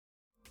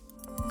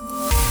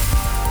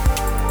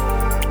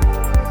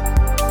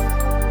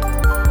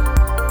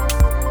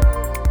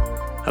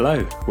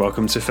Hello,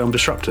 welcome to Film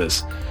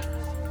Disruptors,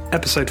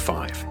 episode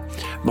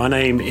 5. My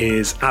name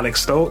is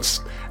Alex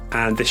Stoltz,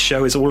 and this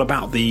show is all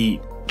about the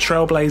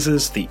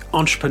trailblazers, the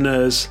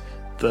entrepreneurs,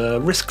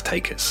 the risk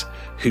takers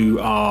who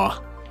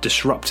are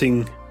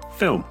disrupting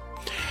film,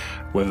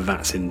 whether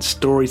that's in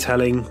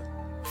storytelling,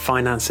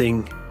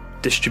 financing,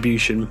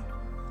 distribution.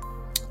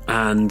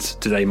 And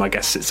today my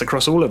guest sits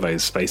across all of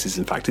those spaces.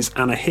 In fact, it's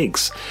Anna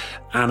Higgs.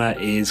 Anna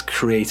is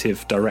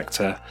creative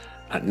director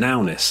at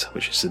Nowness,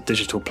 which is a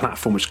digital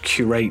platform which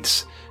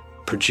curates,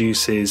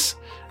 produces,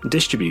 and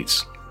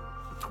distributes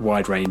a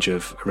wide range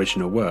of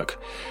original work.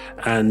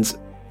 And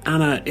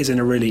Anna is in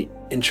a really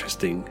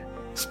interesting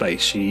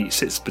space. She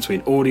sits between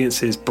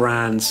audiences,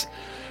 brands,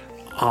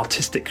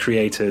 artistic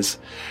creators,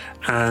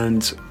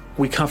 and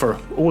we cover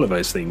all of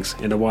those things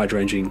in a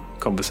wide-ranging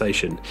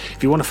conversation.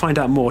 If you want to find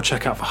out more,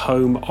 check out the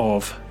home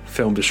of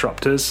Film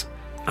Disruptors,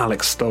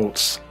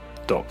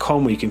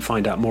 alexstoltz.com, where you can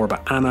find out more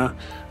about Anna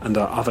and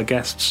our other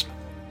guests.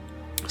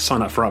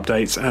 Sign up for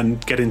updates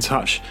and get in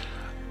touch.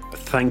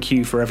 Thank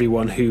you for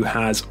everyone who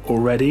has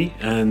already,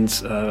 and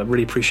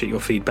really appreciate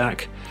your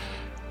feedback.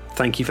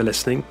 Thank you for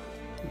listening.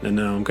 And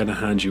now I'm going to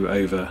hand you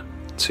over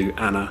to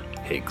Anna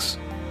Higgs.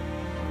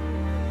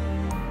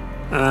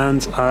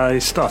 And I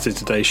started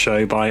today's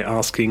show by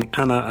asking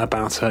Anna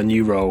about her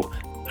new role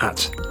at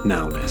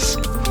Nowness.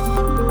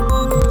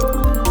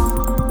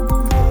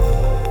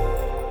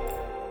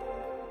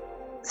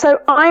 So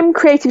I'm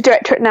creative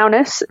director at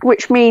Nowness,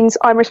 which means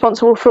I'm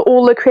responsible for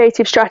all the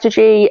creative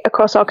strategy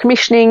across our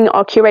commissioning,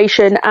 our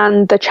curation,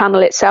 and the channel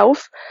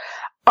itself.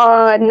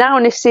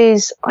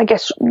 Nowness's,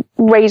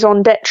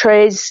 raison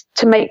d'etre is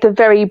to make the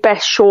very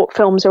best short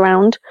films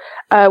around.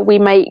 We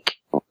make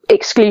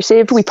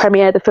exclusive, we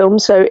premiere the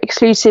films, so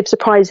exclusive,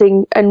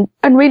 surprising, and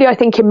really, I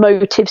think,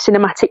 emotive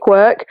cinematic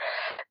work.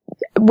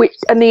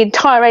 And the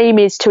entire aim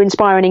is to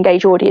inspire and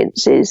engage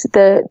audiences.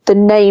 The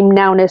name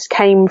Nowness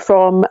came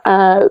from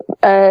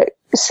a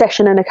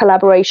session and a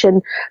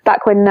collaboration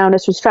back when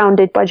Nowness was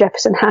founded by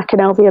Jefferson Hack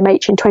and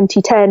LVMH in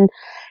 2010.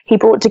 He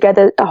brought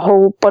together a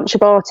whole bunch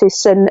of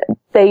artists, and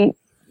the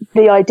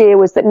idea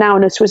was that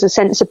Nowness was a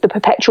sense of the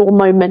perpetual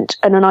moment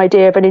and an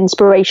idea of an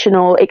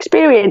inspirational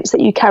experience that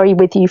you carry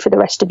with you for the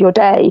rest of your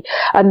day,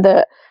 and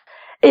that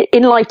it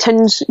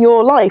enlightens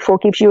your life or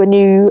gives you a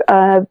new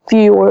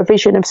view or a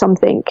vision of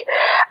something.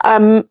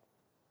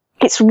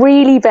 It's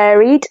really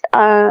varied,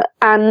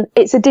 and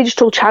it's a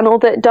digital channel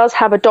that does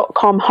have a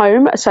 .com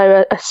home,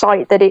 so a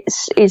site that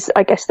is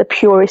I guess the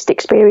purest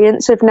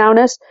experience of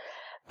Nowness,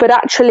 but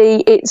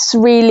actually it's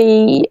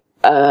really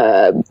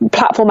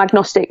platform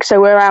agnostic.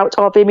 So we're out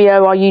our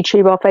Vimeo, our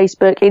YouTube, our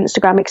Facebook,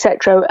 Instagram,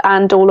 etc.,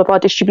 and all of our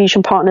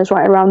distribution partners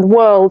right around the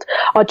world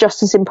are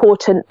just as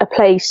important a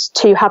place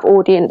to have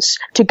audience,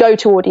 to go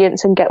to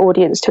audience and get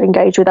audience to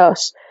engage with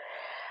us.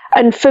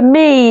 And for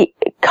me,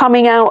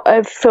 coming out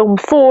of Film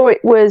 4,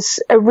 it was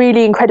a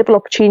really incredible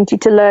opportunity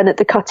to learn at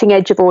the cutting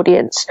edge of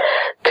audience,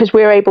 because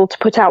we're able to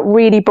put out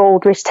really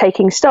bold,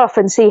 risk-taking stuff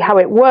and see how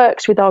it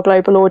works with our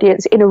global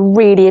audience in a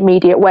really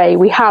immediate way.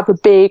 We have a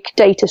big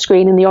data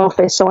screen in the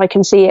office, so I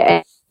can see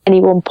at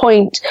any one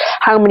point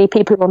how many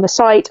people are on the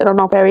site and on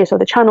our various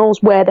other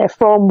channels, where they're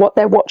from, what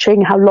they're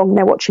watching, how long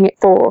they're watching it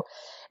for.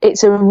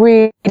 It's a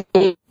really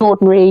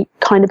ordinary,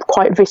 kind of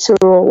quite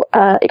visceral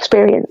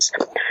experience.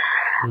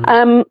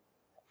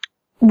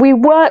 We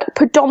work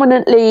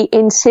predominantly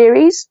in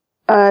series,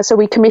 so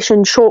we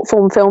commission short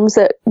form films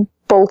that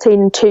bolt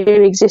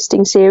into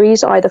existing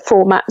series, either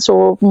formats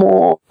or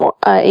more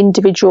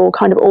individual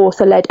kind of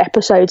author-led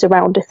episodes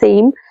around a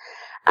theme.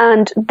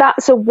 And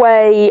that's a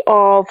way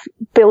of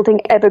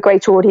building ever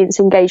greater audience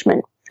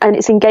engagement, and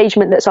it's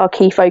engagement that's our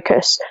key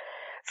focus.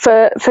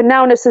 For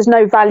Nowness, there's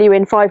no value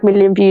in 5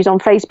 million views on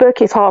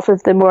Facebook if half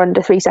of them were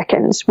under 3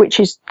 seconds, which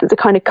is the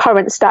kind of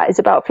current stat is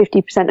about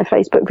 50% of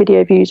Facebook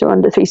video views are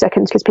under 3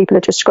 seconds because people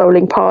are just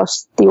scrolling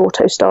past the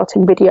auto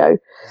starting video.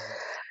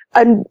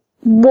 And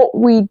what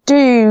we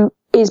do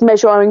is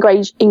measure our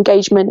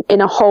engagement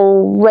in a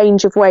whole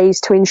range of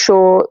ways to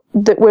ensure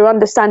that we're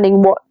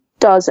understanding what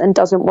does and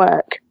doesn't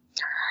work.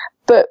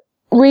 But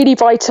really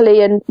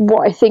vitally, and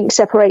what I think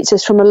separates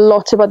us from a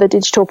lot of other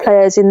digital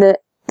players in the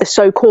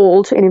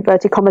so-called, in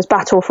inverted commas,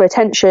 battle for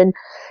attention,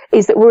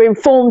 is that we're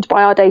informed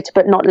by our data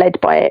but not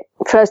led by it.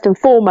 First and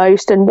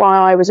foremost, and why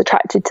I was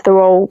attracted to the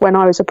role when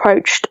I was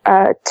approached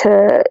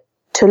to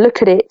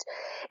look at it,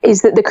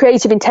 is that the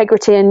creative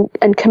integrity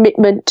and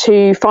commitment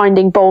to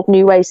finding bold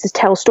new ways to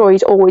tell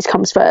stories always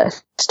comes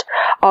first.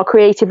 Our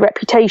creative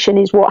reputation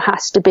is what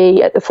has to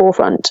be at the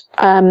forefront,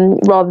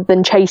 rather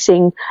than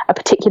chasing a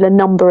particular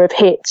number of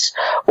hits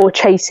or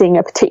chasing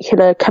a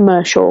particular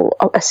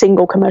a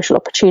single commercial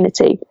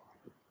opportunity.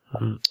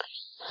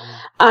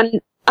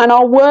 And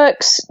our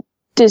work's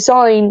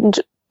designed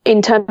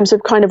in terms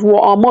of kind of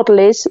what our model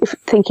is, if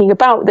thinking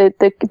about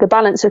the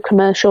balance of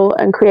commercial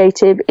and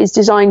creative, is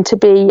designed to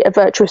be a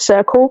virtuous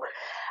circle.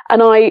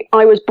 And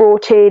I was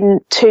brought in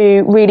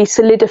to really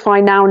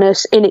solidify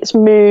Nowness in its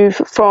move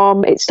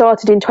from, it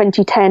started in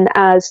 2010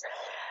 as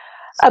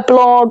a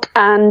blog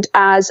and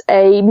as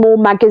a more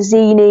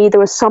magazine-y. There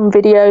was some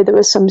video, there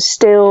was some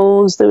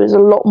stills, there was a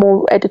lot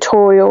more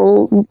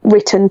editorial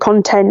written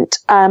content.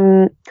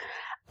 And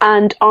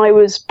I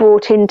was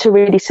brought in to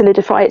really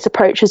solidify its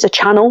approach as a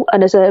channel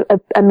and as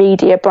a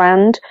media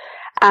brand.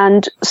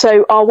 And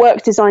so our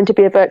work's designed to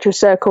be a virtuous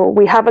circle.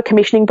 We have a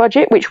commissioning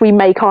budget, which we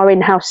make our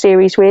in-house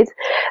series with.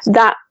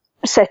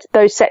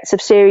 Those sets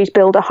of series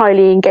build a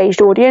highly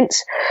engaged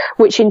audience,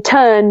 which in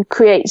turn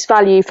creates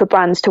value for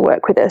brands to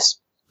work with us.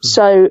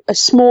 So a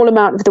small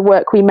amount of the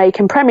work we make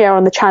and premiere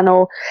on the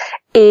channel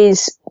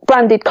is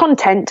branded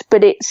content,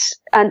 but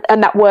and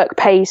that work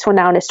pays for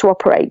Nowness to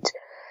operate.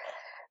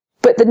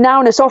 But the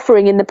Nowness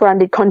offering in the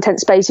branded content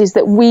space is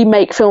that we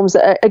make films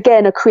that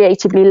are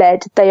creatively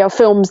led. They are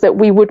films that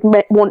we would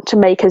want to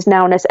make as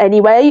Nowness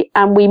anyway,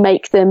 and we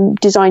make them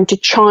designed to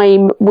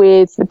chime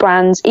with the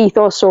brand's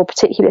ethos or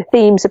particular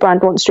themes the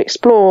brand wants to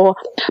explore.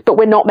 But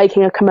we're not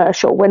making a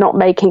commercial. We're not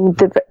making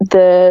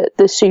the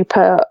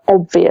super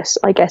obvious,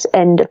 I guess,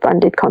 end of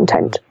branded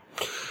content.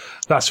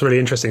 That's really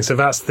interesting. So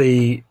that's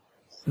the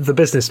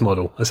business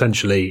model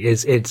essentially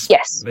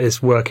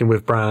is working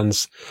with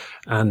brands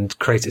and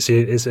create it. So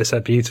it's a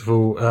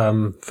beautiful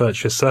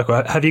virtuous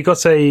circle. Have you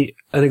got an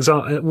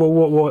example?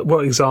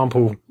 What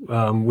example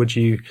would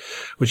you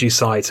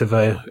cite of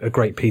a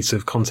great piece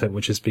of content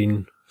which has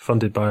been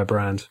funded by a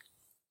brand?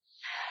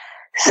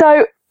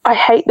 So I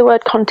hate the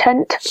word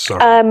content.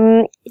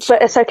 Sorry.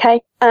 But it's okay.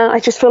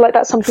 I just feel like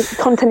that's something.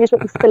 Content is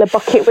what we fill a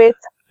bucket with.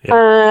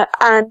 Yeah.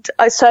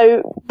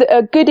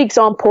 A good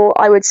example,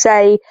 I would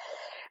say,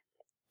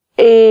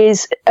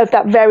 is of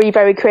that very,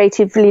 very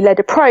creatively led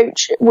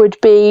approach would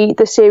be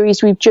the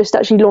series we've just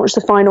actually launched,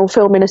 the final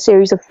film in a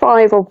series of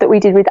 5 that we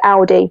did with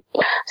Audi.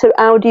 So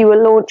Audi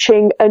were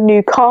launching a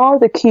new car,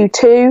 the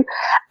Q2,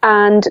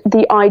 and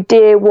the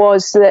idea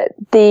was that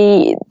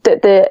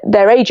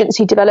their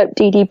agency developed,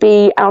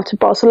 DDB, out of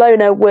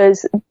Barcelona,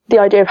 was the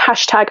idea of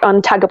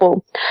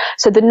 #untaggable.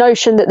 So the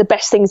notion that the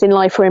best things in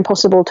life are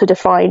impossible to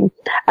define.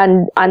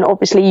 And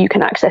obviously you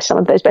can access some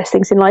of those best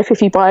things in life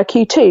if you buy a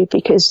Q2,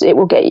 because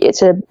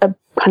it's a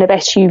kind of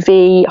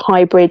SUV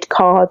hybrid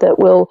car that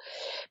will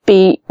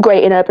be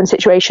great in urban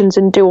situations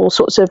and do all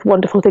sorts of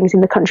wonderful things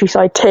in the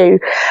countryside too.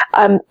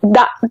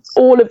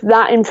 All of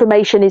that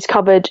information is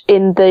covered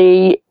in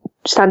the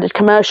standard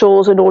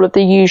commercials and all of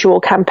the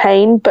usual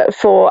campaign. But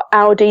for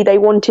Audi, they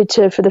wanted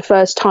to, for the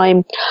first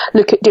time,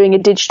 look at doing a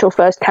digital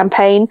first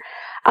campaign.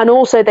 And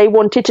also they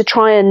wanted to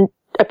try and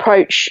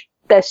approach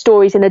their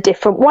stories in a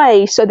different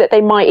way so that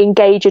they might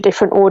engage a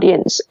different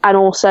audience and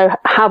also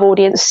have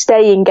audience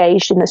stay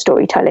engaged in the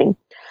storytelling.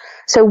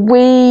 So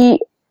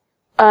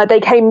they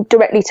came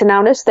directly to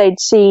Nowness. They'd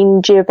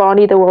seen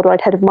Giovanni, the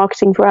worldwide head of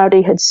marketing for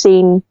Audi, had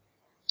seen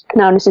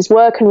Nowness's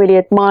work and really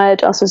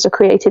admired us as a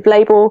creative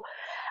label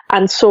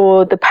and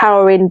saw the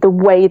power in the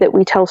way that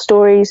we tell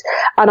stories,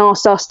 and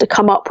asked us to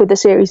come up with a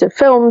series of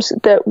films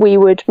that we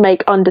would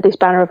make under this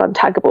banner of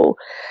Untaggable.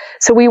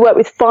 So we worked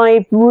with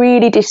 5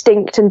 really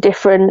distinct and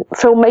different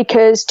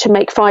filmmakers to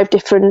make 5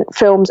 different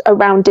films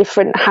around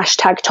different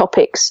hashtag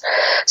topics.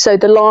 So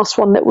the last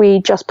one that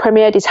we just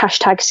premiered is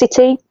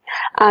 #City.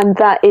 And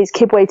that is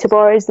Kibwe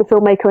Tabares, the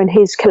filmmaker, and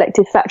his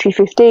collective Factory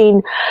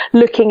 15,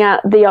 looking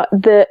at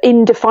the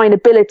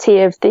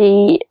indefinability of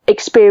the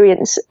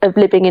experience of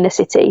living in a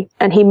city.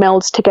 And he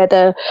melds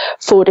together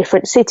 4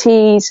 different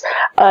cities.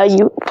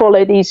 You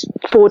follow these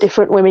 4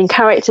 different women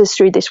characters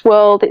through this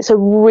world. It's a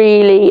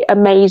really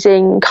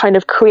amazing kind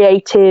of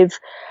creative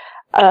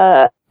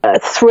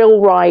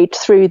thrill ride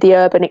through the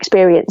urban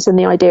experience and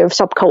the idea of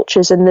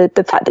subcultures and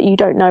the fact that you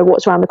don't know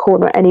what's around the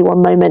corner at any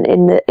one moment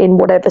in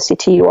whatever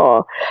city you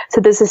are.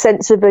 So there's a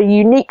sense of a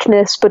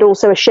uniqueness, but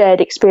also a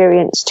shared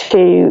experience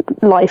to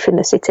life in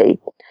the city.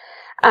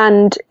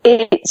 And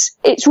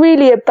it's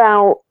really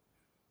about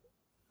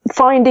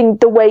finding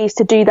the ways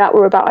to do that.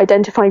 We're about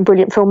identifying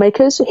brilliant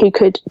filmmakers who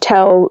could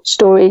tell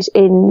stories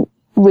in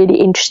really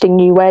interesting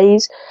new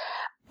ways.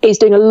 Is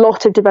doing a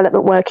lot of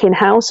development work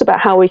in-house about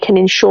how we can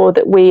ensure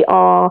that we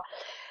are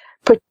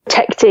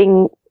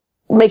protecting,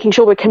 making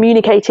sure we're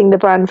communicating the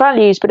brand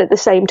values, but at the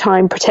same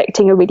time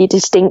protecting a really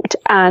distinct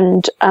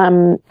and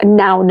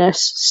Nowness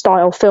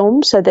style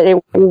film so that it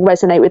will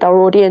resonate with our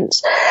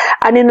audience.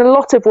 And in a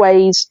lot of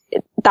ways,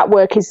 that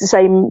work is the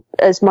same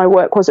as my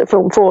work was at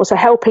Film 4. So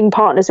helping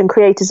partners and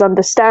creators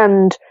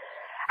understand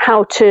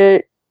how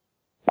to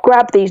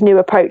grab these new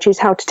approaches,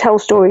 how to tell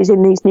stories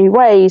in these new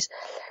ways,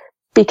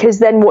 because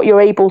then what you're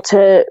able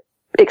to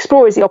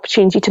explore is the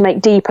opportunity to make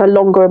deeper,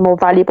 longer and more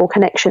valuable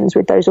connections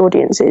with those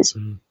audiences.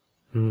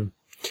 Mm-hmm.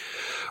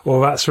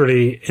 Well, that's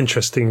really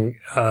interesting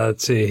to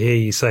hear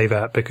you say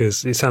that,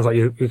 because it sounds like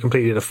you're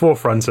completely at the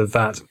forefront of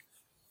that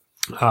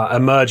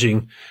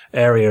emerging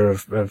area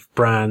of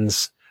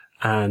brands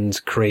and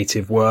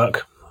creative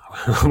work.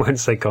 I won't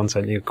say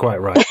content. You're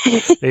quite right.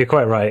 You're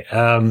quite right.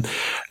 And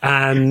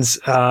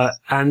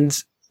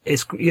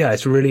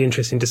it's really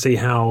interesting to see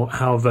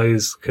how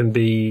those can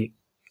be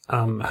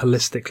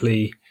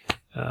holistically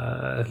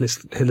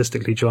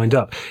joined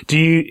up. Do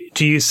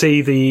you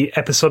see the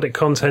episodic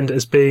content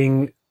as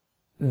being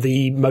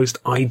the most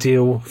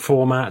ideal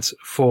format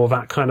for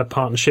that kind of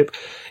partnership?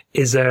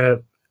 Is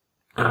there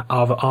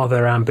are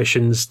there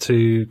ambitions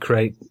to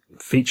create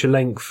feature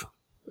length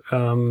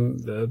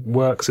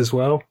works as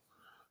well?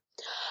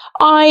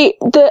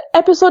 The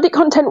episodic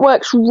content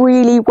works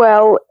really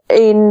well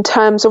in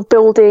terms of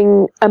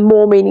building a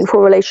more meaningful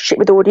relationship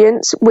with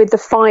audience. With the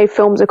 5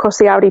 films across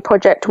the Audi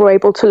project, we're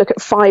able to look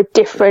at 5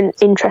 different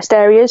interest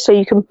areas, so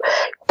you can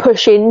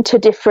push into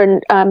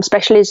different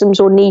specialisms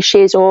or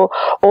niches or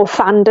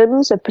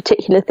fandoms of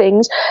particular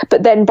things.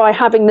 But then by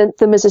having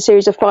them as a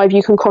series of 5,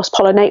 you can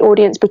cross-pollinate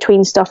audience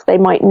between stuff they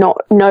might not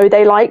know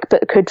they like,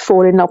 but could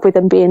fall in love with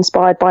and be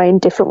inspired by in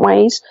different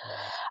ways.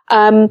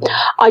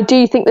 I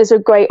do think there's a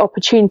great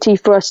opportunity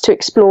for us to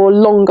explore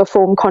longer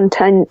form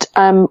content,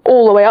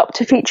 all the way up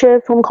to feature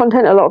film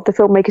content. A lot of the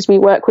filmmakers we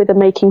work with are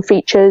making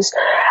features.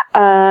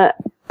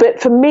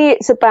 But for me,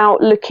 it's about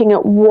looking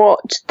at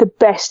what the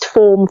best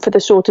form for the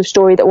sort of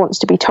story that wants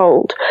to be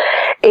told.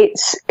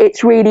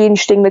 It's really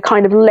interesting. The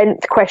kind of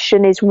length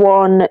question is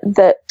one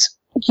that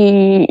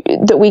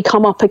we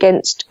come up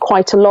against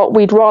quite a lot.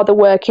 We'd rather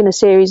work in a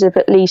series of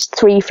at least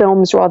 3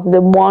 films rather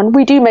than 1.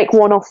 We do make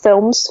one-off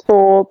films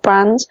for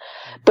brands,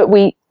 but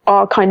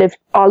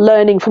our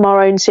learning from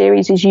our own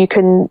series is you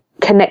can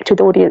connect with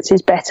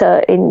audiences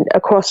better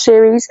across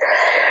series.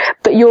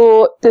 But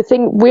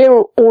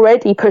we're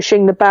already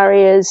pushing the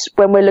barriers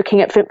when we're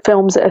looking at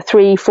films that are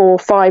 3, 4,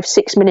 5,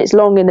 6 minutes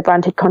long in the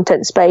branded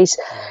content space.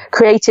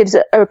 Creatives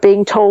are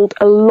being told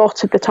a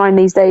lot of the time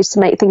these days to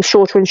make things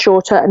shorter and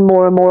shorter and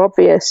more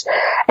obvious.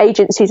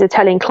 Agencies are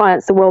telling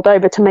clients the world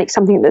over to make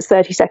something that's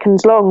 30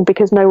 seconds long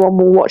because no one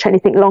will watch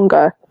anything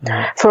longer.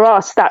 For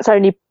us,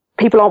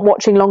 people aren't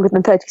watching longer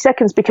than 30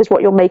 seconds because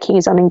what you're making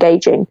is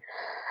unengaging.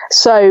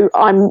 So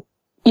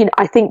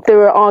I think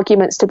there are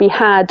arguments to be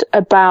had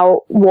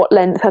about what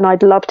length, and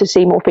I'd love to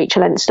see more feature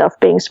length stuff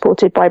being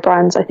supported by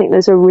brands. I think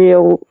there's a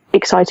real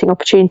exciting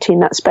opportunity in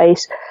that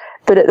space.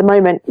 But at the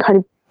moment, kind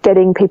of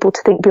getting people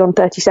to think beyond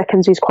 30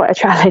 seconds is quite a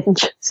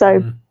challenge.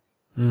 So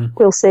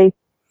we'll see.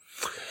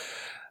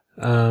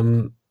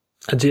 Do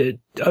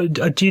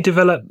you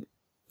develop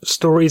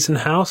stories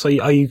in-house?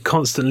 Are you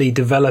constantly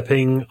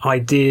developing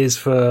ideas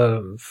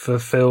for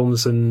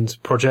films and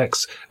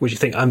projects which you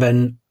think, and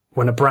then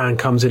when a brand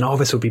comes in,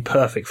 this would be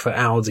perfect for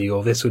Audi,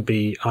 or this would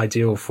be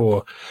ideal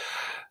for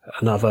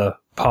another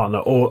partner,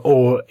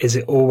 or is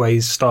it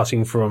always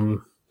starting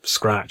from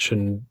scratch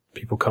and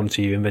people come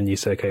to you and then you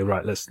say, okay,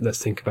 right,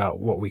 let's think about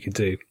what we could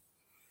do?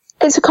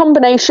 It's a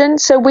combination.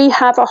 So we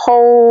have a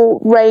whole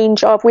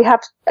range we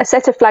have a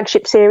set of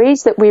flagship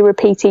series that we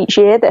repeat each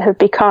year that have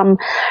become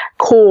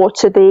core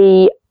to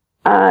the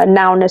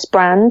Nowness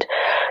brand.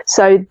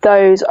 So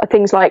those are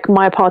things like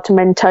My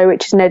Apartamento,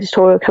 which is an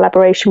editorial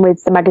collaboration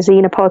with the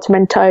magazine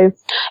Apartamento,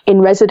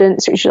 In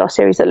Residence, which is our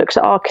series that looks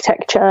at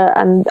architecture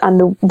and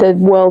the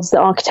worlds that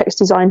architects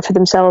design for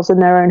themselves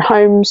and their own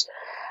homes.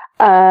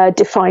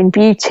 Define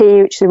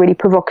Beauty, which is a really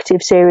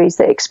provocative series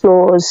that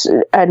explores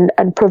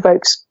and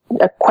provokes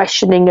a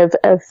questioning of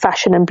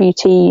fashion and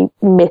beauty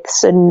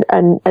myths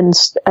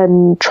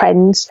and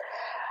trends.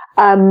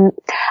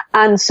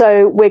 And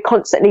so we're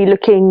constantly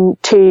looking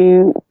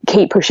to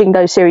keep pushing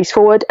those series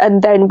forward.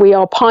 And then we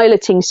are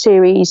piloting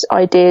series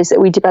ideas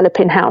that we develop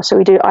in-house.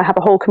 So I have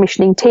a whole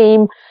commissioning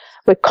team.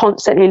 We're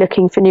constantly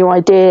looking for new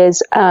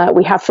ideas.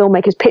 We have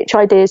filmmakers pitch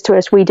ideas to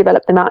us. We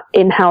develop them out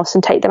in-house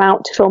and take them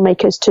out to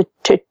filmmakers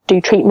to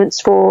do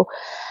treatments for.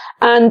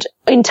 And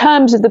in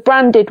terms of the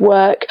branded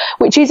work,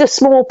 which is a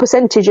small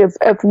percentage of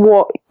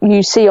what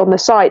you see on the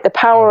site, the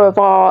power of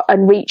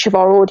and reach of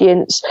our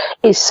audience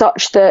is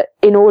such that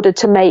in order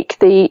to make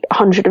the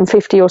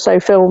 150 or so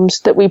films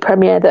that we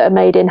premiere that are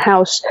made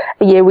in-house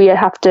a year, we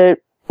have to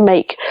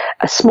make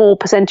a small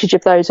percentage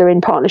of those are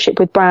in partnership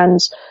with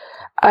brands.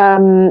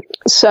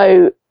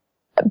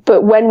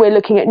 But when we're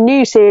looking at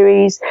new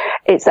series,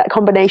 it's that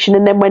combination.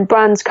 And then when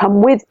brands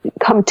come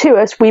to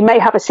us, we may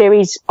have a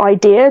series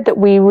idea that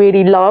we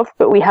really love,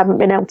 but we haven't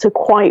been able to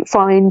quite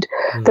find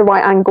the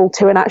right angle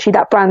to. And actually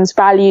that brand's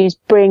values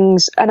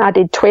brings an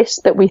added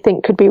twist that we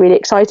think could be really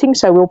exciting.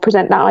 So we'll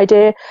present that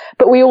idea.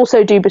 But we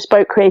also do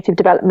bespoke creative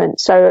development.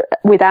 So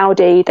with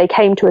Audi, they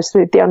came to us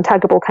through the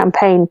Untaggable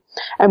campaign,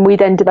 and we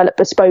then developed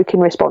bespoke in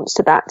response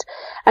to that.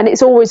 And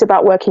it's always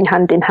about working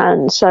hand in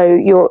hand. So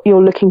you're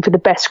looking for the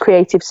best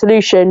creative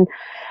solution,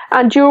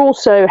 and you're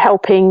also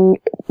helping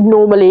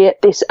normally at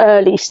this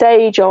early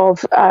stage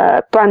of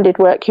branded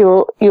work.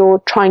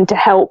 You're trying to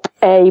help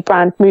a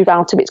brand move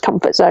out of its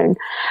comfort zone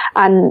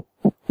and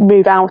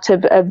move out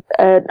of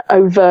an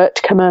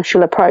overt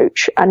commercial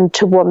approach and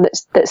to one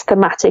that's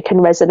thematic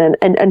and resonant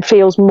and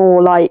feels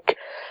more like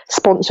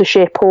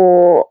sponsorship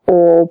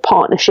or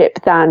partnership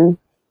than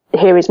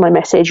here is my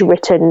message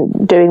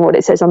written doing what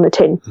it says on the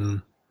tin.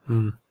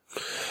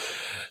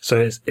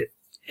 So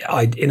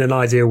in an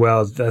ideal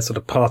world, they're sort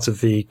of part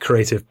of the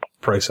creative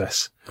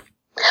process.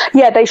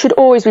 Yeah, they should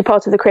always be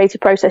part of the creative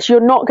process.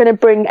 You're not going to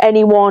bring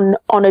anyone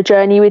on a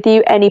journey with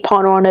you, any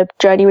partner on a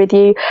journey with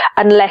you,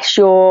 unless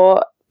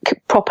you're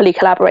properly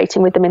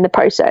collaborating with them in the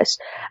process.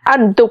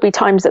 And there'll be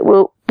times that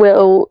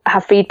we'll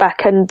have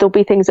feedback and there'll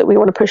be things that we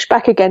want to push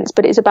back against,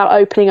 but it's about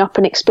opening up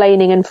and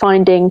explaining and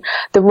finding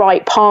the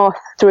right path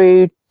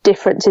through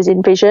differences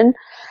in vision.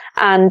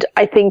 And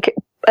I think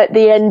at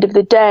the end of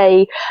the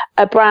day,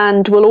 a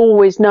brand will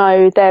always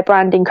know their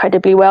brand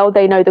incredibly well.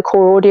 They know the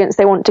core audience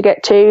they want to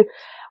get to.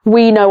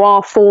 We know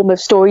our form of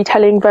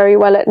storytelling very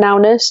well at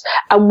Nowness,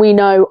 and we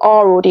know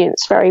our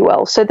audience very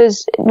well. So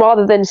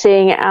rather than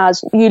seeing it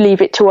as you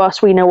leave it to us,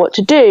 we know what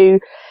to do,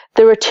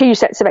 there are two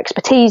sets of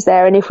expertise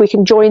there. And if we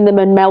can join them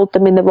and meld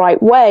them in the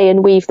right way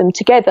and weave them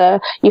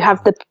together, you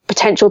have the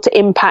potential to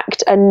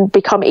impact and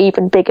become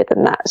even bigger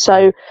than that.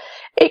 So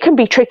it can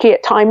be tricky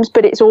at times,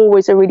 but it's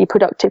always a really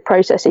productive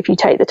process if you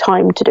take the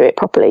time to do it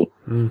properly.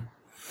 Mm.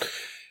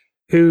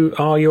 Who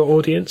are your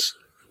audience?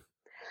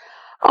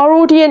 Our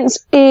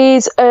audience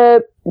is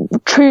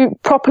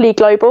properly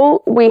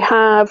global. We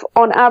have,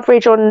 on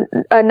average, on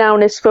a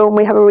Nowness film,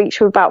 we have a reach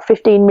of about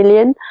 15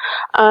 million.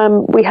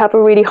 We have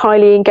a really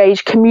highly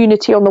engaged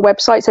community on the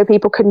website, so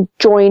people can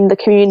join the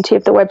community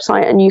of the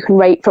website and you can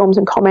rate films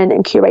and comment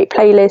and curate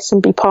playlists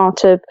and be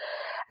part of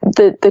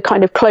the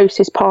kind of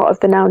closest part of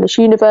the Nowness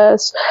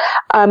universe.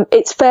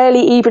 It's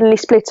fairly evenly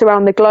split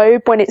around the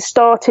globe. When it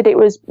started, it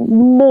was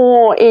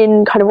more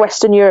in kind of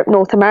Western Europe,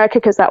 North America,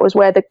 because that was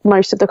where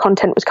most of the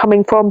content was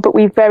coming from. But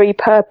we very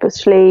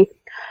purposefully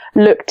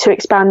looked to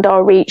expand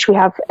our reach. We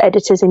have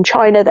editors in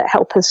China that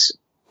help us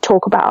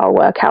talk about our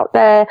work out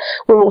there.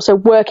 We're also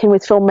working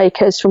with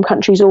filmmakers from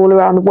countries all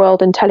around the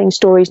world and telling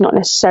stories not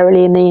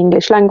necessarily in the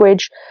English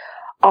language.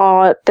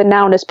 The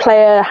Nowness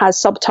player has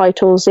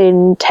subtitles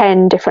in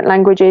 10 different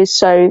languages,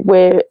 so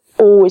we're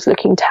always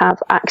looking to have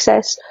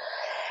access.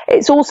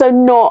 It's also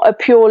not a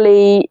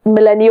purely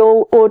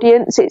millennial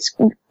audience. It's,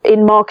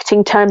 in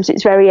marketing terms,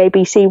 it's very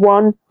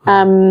ABC1.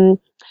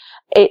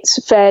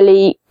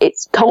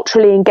 It's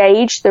culturally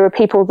engaged. There are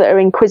people that are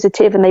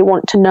inquisitive and they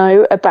want to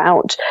know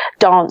about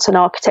dance and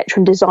architecture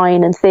and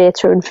design and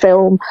theatre and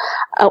film,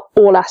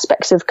 all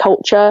aspects of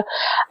culture.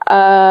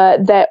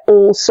 They're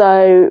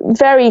also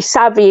very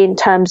savvy in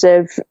terms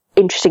of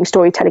interesting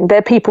storytelling.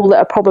 They're people that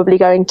are probably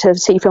going to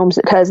see films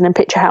at Curzon and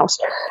Picture House.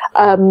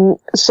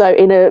 So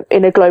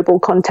in a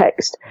global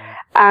context.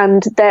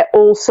 And they're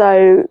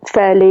also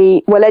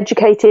fairly well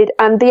educated,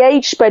 and the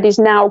age spread is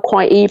now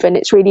quite even.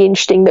 It's really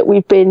interesting that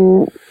we've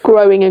been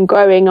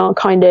growing our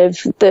kind of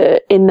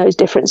in those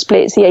different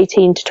splits. The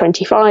 18 to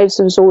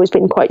 25s has always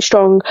been quite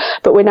strong,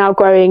 but we're now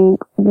growing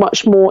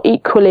much more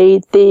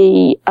equally.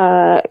 The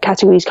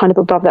categories kind of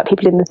above that,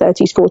 people in the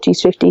 30s,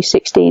 40s, 50s,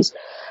 60s,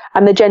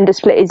 and the gender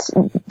split is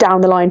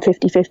down the line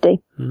 50-50.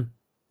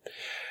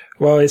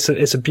 Well, it's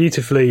a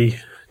beautifully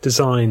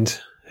designed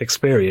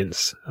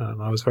experience.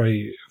 I was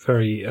very,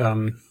 very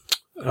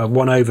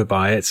won over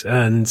by it,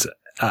 and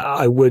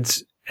I would,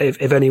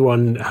 if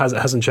anyone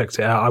hasn't checked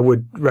it out, I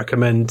would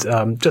recommend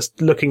just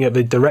looking at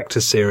the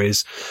director's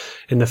series.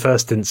 In the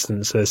first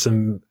instance, there's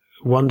some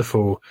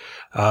wonderful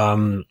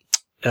and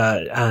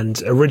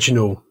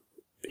original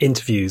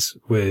interviews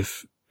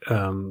with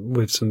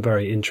some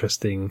very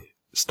interesting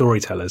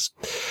storytellers.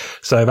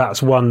 So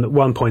that's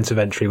one point of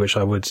entry which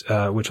I'd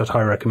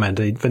highly recommend.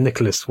 The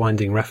Nicholas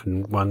Winding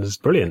Refn one is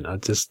brilliant.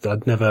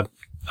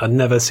 I'd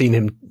never seen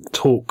him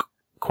talk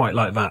quite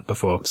like that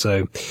before.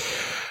 So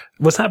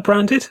was that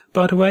branded,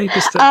 by the way?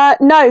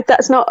 No,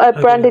 that's not a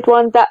branded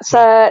one. That's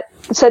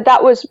so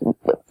that was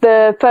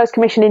the first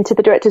commission into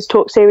the Directors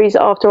Talk series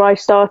after I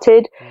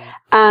started.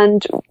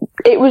 And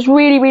it was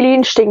really, really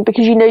interesting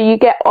because, you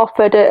get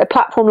offered a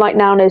platform like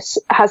Nowness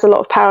has a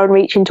lot of power and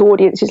reach into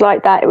audiences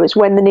like that. It was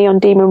when The Neon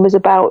Demon was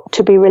about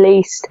to be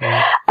released.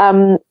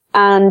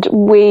 And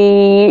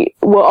we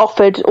were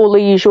offered all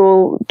the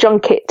usual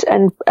junket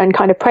and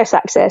kind of press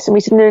access. And we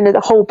said, no, the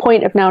whole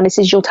point of Nowness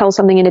is you'll tell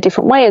something in a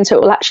different way. And so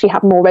it will actually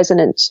have more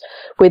resonance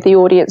with the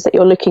audience that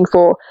you're looking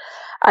for.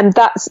 And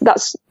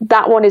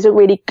that one is a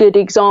really good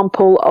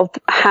example of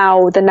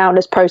how the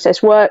Nowness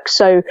process works.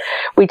 So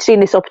we'd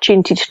seen this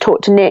opportunity to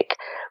talk to Nick.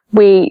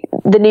 The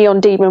Neon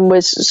Demon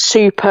was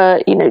super,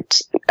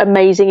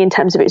 amazing in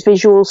terms of its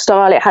visual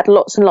style. It had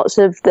lots and lots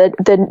of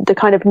the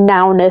kind of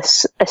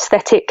Nowness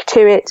aesthetic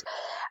to it.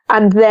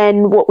 And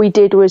then what we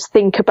did was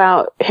think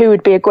about who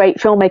would be a great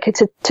filmmaker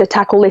to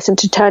tackle this and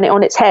to turn it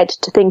on its head,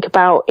 to think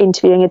about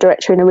interviewing a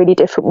director in a really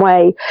different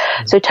way.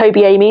 So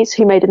Toby Amies,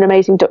 who made an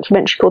amazing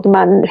documentary called The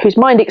Man Whose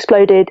Mind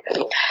Exploded,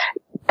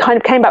 kind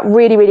of came back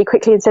really, really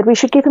quickly and said, we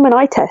should give him an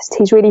eye test.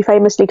 He's really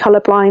famously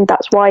colorblind.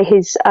 That's why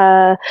his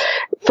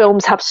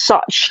films have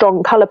such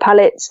strong color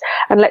palettes.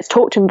 And let's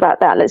talk to him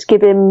about that. Let's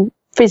give him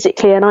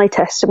physically an eye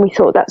test. And we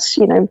thought that's,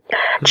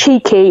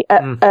 cheeky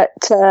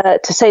to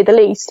say the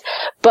least,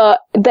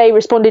 but they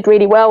responded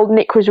really well.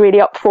 Nick was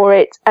really up for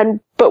it. And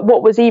But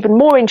what was even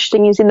more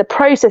interesting is in the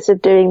process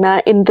of doing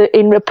that,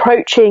 in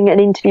approaching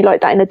an interview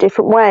like that in a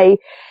different way,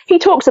 he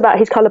talks about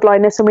his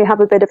colourblindness, and we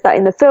have a bit of that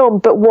in the film.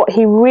 But what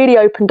he really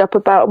opened up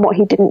about and what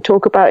he didn't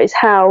talk about is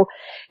how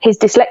his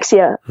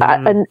dyslexia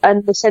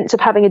and the sense of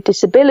having a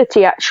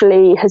disability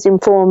actually has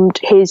informed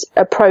his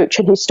approach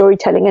and his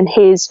storytelling and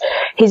his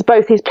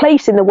both his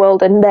place in the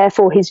world and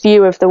therefore his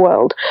view of the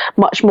world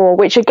much more,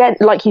 which again,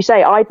 like you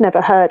say, I'd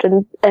never heard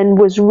and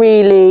was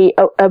really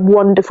a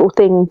wonderful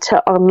thing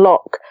to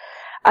unlock.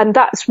 And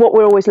that's what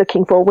we're always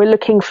looking for. We're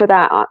looking for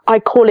that. I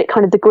call it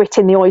kind of the grit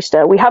in the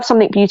oyster. We have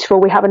something beautiful.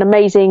 We have an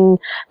amazing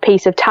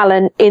piece of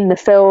talent in the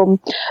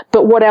film,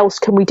 but what else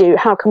can we do?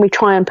 How can we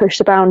try and push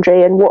the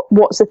boundary? And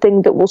what's the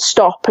thing that will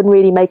stop and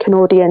really make an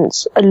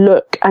audience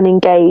look and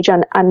engage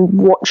and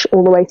watch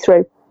all the way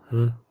through?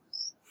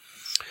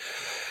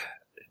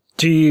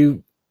 Do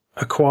you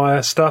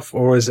acquire stuff,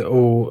 or is it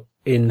all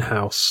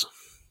in-house?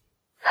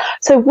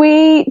 So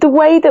the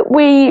way that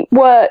we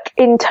work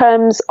in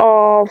terms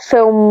of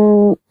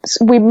films,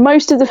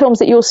 most of the films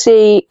that you'll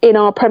see in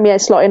our premiere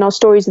slot, in our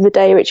stories of the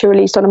day, which are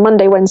released on a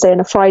Monday, Wednesday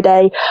and a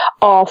Friday,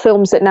 are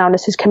films that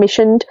Nowness has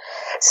commissioned.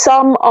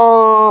 Some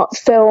are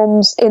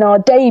films in our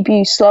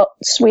debut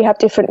slots. We have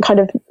different kind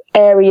of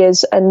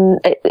areas, and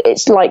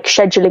it's like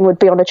scheduling would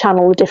be on a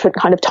channel. The different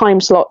kind of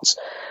time slots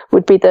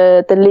would be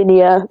the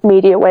linear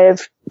media way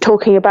of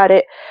talking about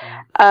it.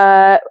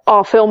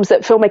 Are films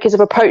that filmmakers have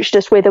approached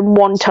us with and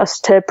want us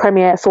to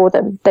premiere for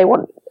them. They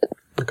want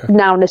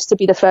Nowness to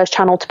be the first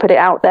channel to put it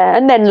out there,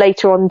 and then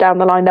later on down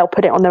the line they'll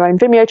put it on their own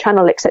Vimeo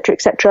channel, etc.,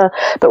 etc.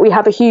 But we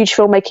have a huge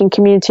filmmaking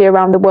community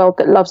around the world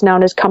that loves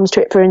Nowness, comes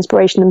to it for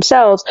inspiration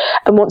themselves,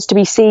 and wants to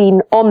be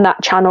seen on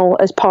that channel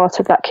as part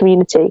of that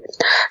community.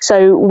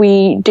 So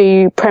we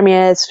do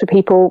premieres for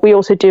people. We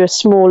also do a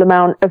small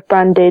amount of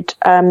branded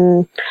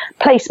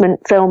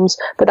placement films,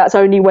 but that's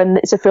only when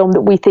it's a film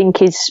that we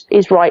think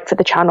is right for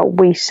the channel.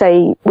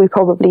 We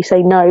probably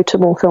say no to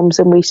more films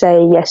than we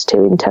say yes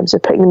to in terms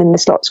of putting them in the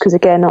slots, because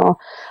again, our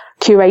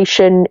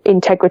curation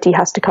integrity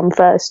has to come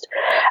first.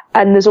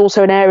 And there's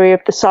also an area of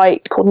the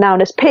site called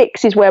Nowness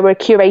Picks, is where we're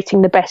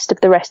curating the best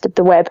of the rest of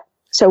the web.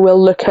 So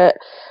we'll look at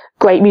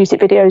great music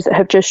videos that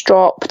have just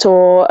dropped,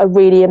 or a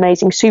really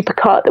amazing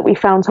supercut that we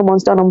found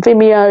someone's done on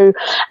Vimeo,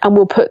 and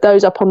we'll put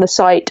those up on the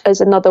site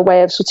as another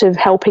way of sort of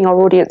helping our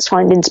audience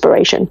find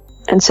inspiration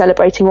and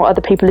celebrating what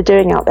other people are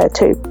doing out there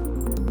too.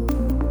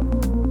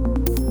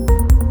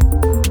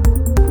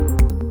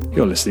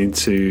 You're listening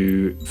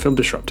to Film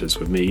Disruptors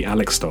with me,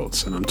 Alex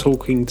Stoltz, and I'm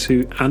talking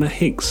to Anna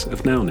Higgs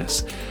of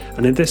Nowness.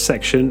 And in this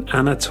section,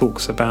 Anna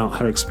talks about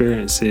her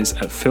experiences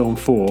at Film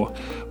 4,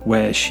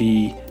 where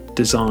she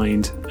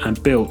designed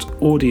and built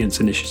audience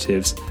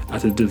initiatives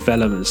at a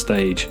development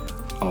stage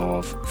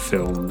of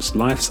film's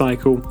life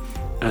cycle,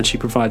 and she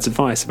provides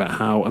advice about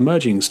how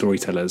emerging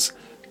storytellers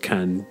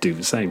can do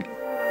the same.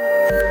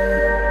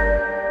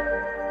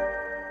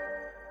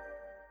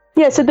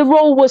 Yeah, so the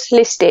role was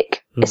holistic,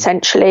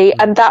 essentially,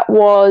 and that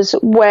was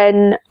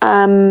when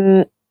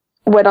I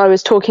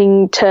was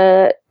talking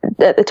to,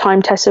 at the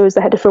time, Tessa was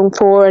the head of Film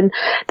 4, and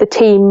the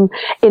team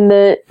in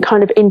the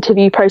kind of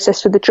interview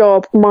process for the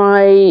job,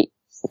 my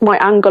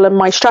angle and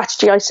my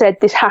strategy, I said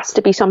this has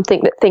to be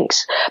something that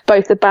thinks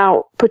both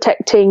about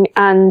protecting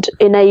and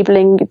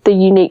enabling the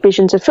unique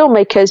visions of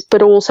filmmakers,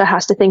 but also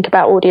has to think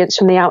about audience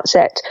from the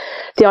outset.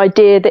 The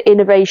idea that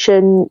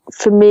innovation,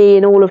 for me,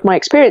 in all of my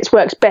experience,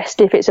 works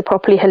best if it's a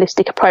properly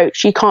holistic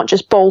approach. You can't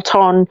just bolt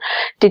on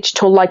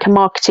digital like a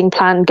marketing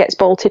plan gets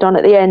bolted on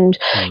at the end.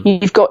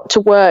 You've got to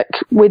work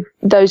with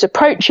those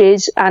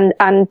approaches and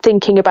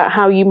thinking about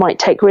how you might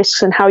take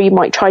risks and how you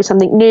might try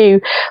something new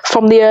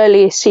from the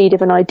earliest seed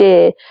of an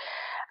idea.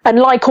 And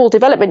like all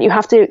development, you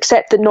have to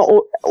accept that not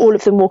all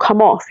of them will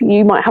come off.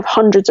 You might have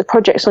hundreds of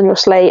projects on your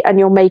slate, and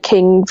you're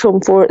making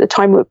Film 4 at the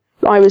time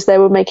I was there,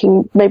 we're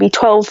making maybe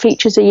 12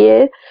 features a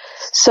year.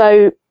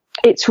 So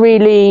it's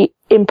really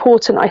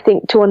important, I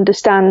think, to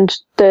understand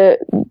that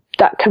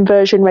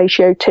conversion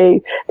ratio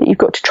too, that you've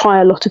got to try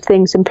a lot of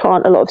things and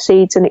plant a lot of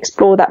seeds and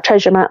explore that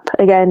treasure map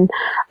again,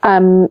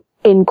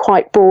 in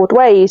quite broad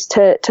ways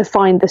to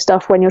find the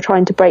stuff when you're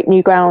trying to break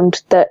new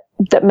ground that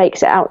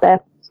makes it out there.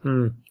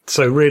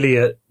 So really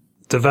at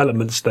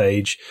development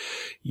stage,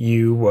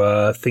 you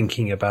were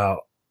thinking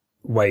about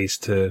ways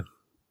to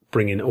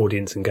bring in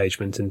audience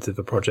engagement into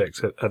the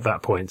project at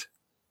that point?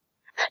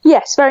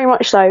 Yes, very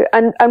much so.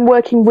 And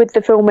working with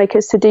the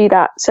filmmakers to do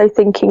that. So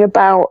thinking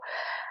about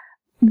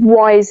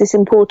why is this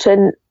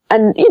important?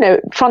 And,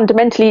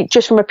 fundamentally,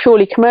 just from a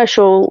purely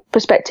commercial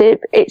perspective,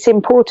 it's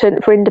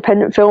important for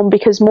independent film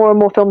because more and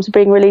more films are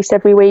being released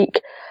every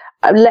week,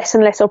 less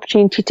and less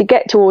opportunity to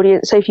get to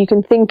audience. So if you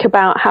can think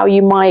about how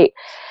you might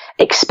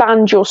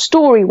expand your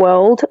story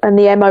world, and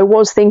the MO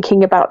was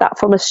thinking about that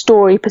from a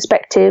story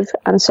perspective,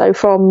 and so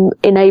from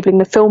enabling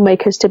the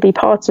filmmakers to be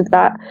part of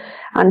that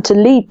and to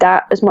lead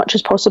that as much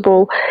as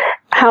possible.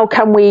 How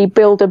can we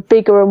build a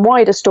bigger and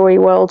wider story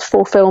world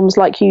for films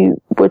like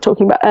you were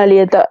talking about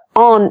earlier that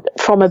aren't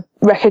from a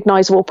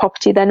recognizable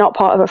property? They're not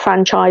part of a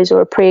franchise or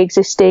a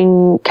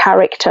pre-existing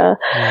character.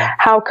 Yeah.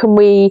 How can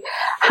we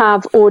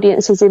have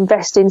audiences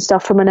invest in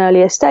stuff from an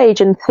earlier stage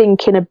and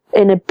think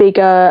in a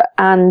bigger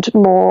and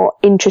more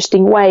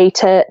interesting way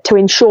to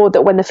ensure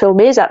that when the film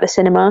is at the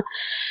cinema,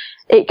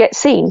 it gets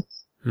seen?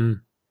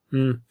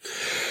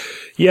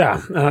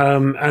 Yeah,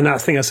 and I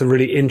think that's a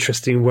really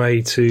interesting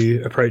way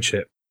to approach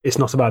it. It's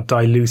not about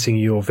diluting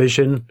your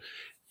vision.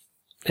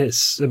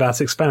 It's about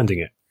expanding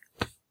it.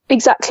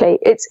 Exactly.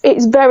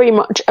 It's very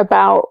much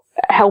about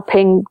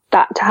helping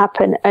that to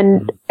happen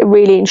and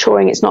really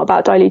ensuring it's not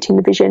about diluting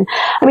the vision.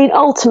 I mean,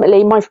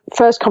 ultimately, my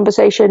first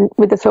conversation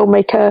with the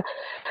filmmaker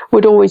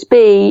would always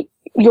be,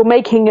 you're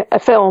making a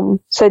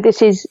film, so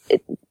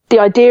the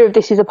idea of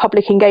this is a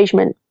public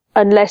engagement,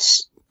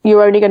 unless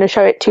you're only going to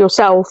show it to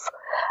yourself.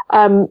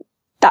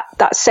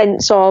 That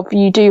sense of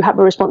you do have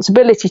a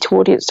responsibility to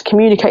audience, to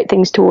communicate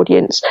things to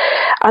audience.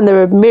 And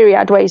there are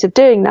myriad ways of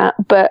doing that,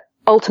 but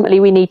ultimately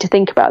we need to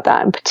think about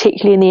that. And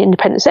particularly in the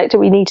independent sector,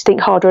 we need to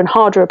think harder and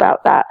harder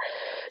about that.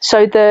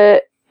 So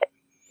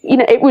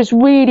it was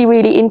really,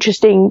 really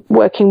interesting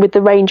working with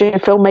the range of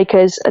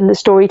filmmakers and the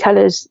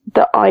storytellers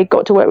that I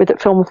got to work with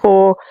at Film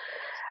 4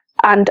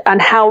 and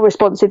how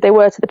responsive they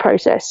were to the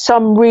process.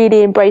 Some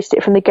really embraced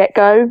it from the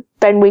get-go.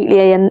 Ben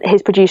Wheatley and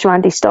his producer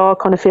Andy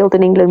Stark on A Field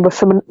in England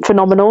were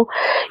phenomenal.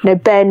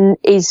 Ben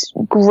is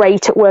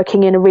great at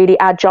working in a really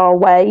agile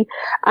way,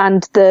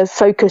 and the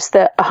focus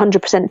that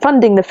 100%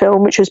 funding the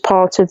film, which was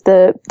part of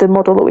the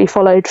model that we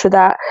followed for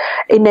that,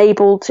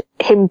 enabled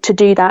him to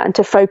do that and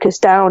to focus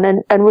down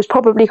and was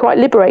probably quite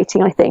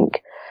liberating, I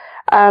think.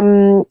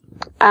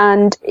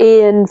 And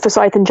Ian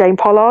Forsyth and Jane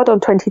Pollard on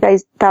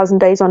 20,000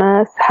 Days on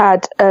Earth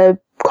had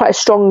quite a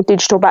strong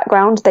digital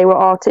background. They were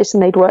artists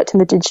and they'd worked in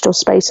the digital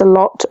space a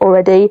lot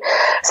already.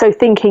 So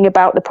thinking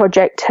about the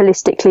project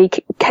holistically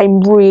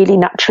came really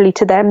naturally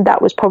to them.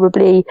 That was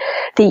probably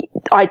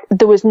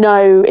there was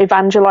no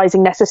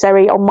evangelizing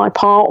necessary on my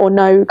part or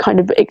no kind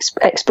of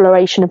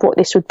exploration of what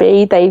this would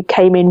be. They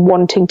came in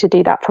wanting to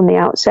do that from the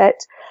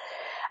outset.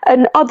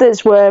 And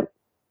others were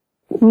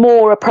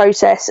more a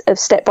process of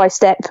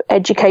step-by-step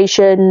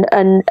education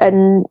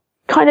and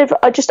kind of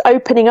just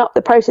opening up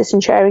the process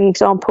and sharing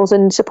examples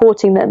and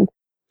supporting them.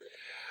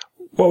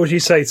 What would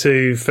you say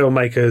to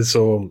filmmakers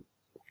or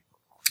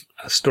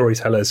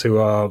storytellers who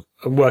are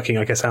working,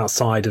 I guess,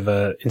 outside of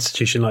an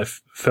institution like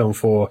Film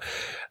 4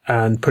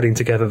 and putting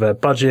together their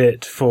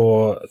budget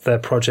for their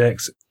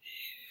projects?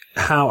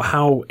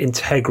 How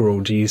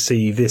integral do you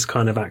see this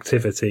kind of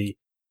activity?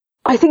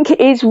 I think it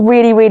is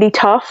really, really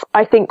tough.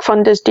 I think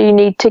funders do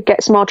need to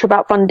get smarter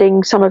about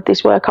funding some of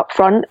this work up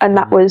front, and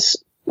that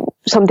was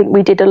something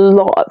we did a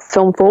lot at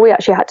Film 4. We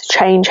actually had to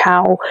change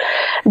how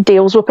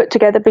deals were put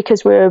together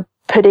because we were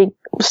putting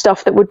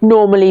stuff that would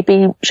normally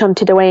be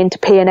shunted away into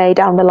P&A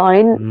down the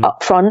line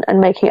up front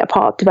and making it a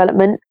part of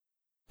development.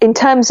 In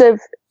terms of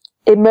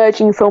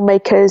emerging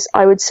filmmakers,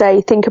 I would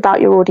say think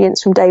about your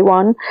audience from day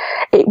one.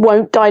 It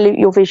won't dilute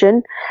your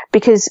vision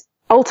because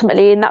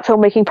ultimately, in that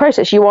filmmaking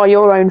process, you are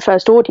your own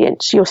first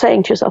audience. You're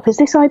saying to yourself, is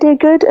this idea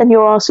good? And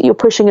you're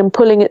pushing and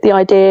pulling at the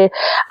idea.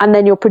 And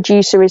then your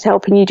producer is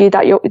helping you do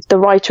that. You're the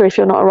writer, if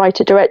you're not a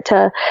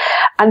writer-director.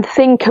 And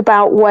think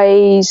about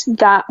ways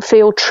that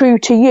feel true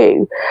to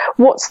you.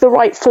 What's the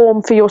right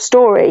form for your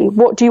story?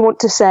 What do you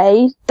want to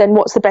say? Then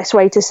what's the best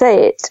way to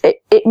say it?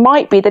 It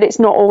might be that it's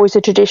not always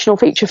a traditional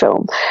feature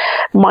film.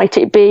 Might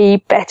it be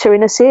better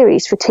in a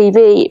series for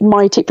TV?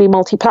 Might it be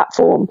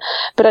multi-platform?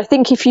 But I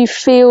think if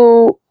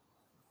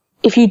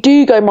you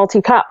do go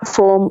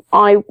multi-platform,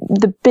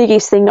 the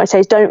biggest thing I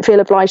say is don't feel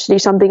obliged to do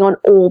something on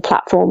all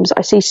platforms.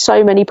 I see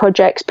so many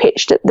projects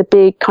pitched at the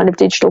big kind of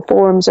digital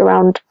forums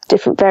around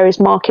different various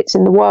markets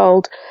in the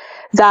world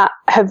that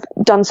have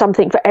done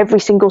something for every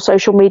single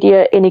social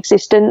media in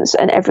existence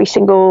and every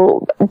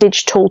single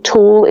digital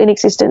tool in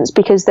existence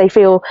because they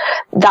feel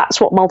that's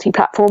what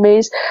multi-platform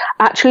is.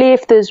 Actually,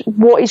 if there's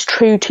what is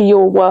true to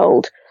your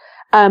world,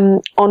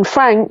 on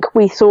Frank,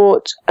 we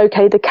thought,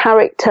 okay, the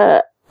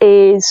character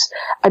is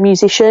a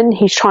musician.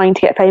 He's trying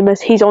to get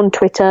famous. He's on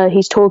Twitter.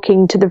 He's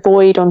talking to the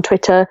void on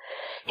Twitter.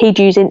 He'd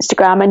use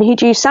Instagram and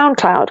he'd use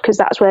SoundCloud because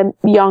that's where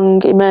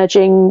young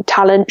emerging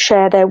talent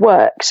share their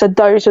work. So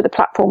those are the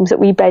platforms that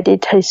we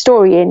bedded his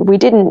story in. We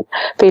didn't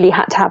feel he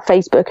had to have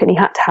Facebook and he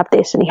had to have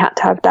this and he had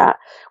to have that.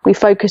 We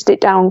focused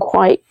it down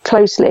quite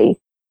closely.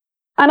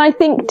 And I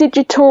think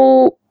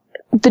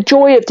the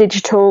joy of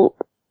digital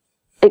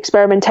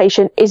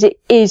experimentation is it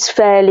is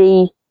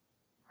fairly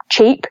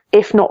cheap,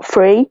 if not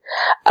free.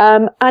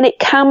 And it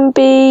can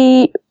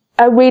be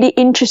a really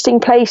interesting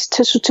place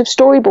to sort of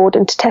storyboard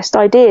and to test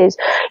ideas.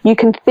 You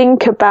can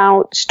think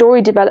about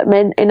story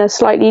development in a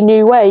slightly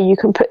new way. You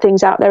can put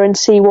things out there and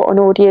see what an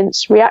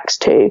audience reacts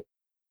to.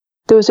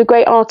 There was a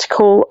great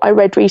article I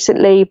read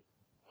recently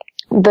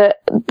that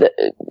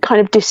kind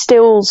of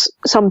distills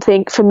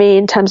something for me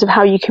in terms of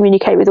how you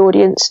communicate with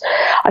audience.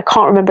 I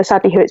can't remember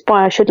sadly who it's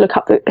by. I should look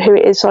up who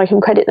it is so I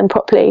can credit them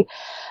properly.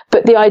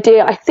 But the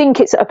idea, I think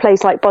it's at a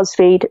place like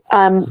BuzzFeed,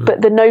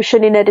 but the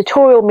notion in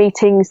editorial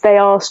meetings, they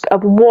ask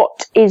of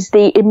what is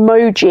the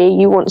emoji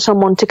you want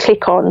someone to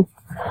click on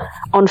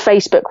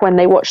Facebook when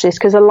they watch this,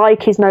 because a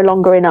like is no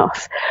longer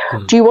enough.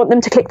 Do you want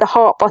them to click the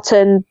heart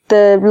button,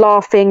 the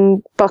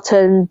laughing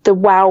button, the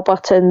wow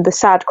button, the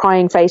sad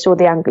crying face, or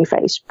the angry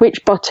face?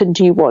 Which button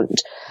do you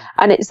want?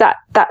 And it's that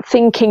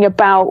thinking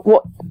about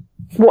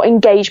what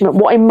engagement,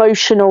 what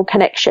emotional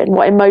connection,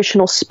 what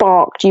emotional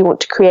spark do you want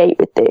to create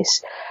with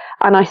this?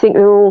 And I think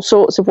there are all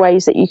sorts of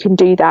ways that you can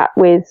do that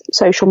with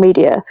social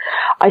media.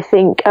 I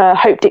think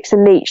Hope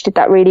Dixon-Leach did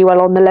that really well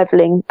on The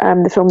Levelling,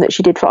 the film that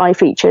she did for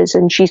iFeatures,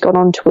 and she's gone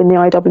on to win the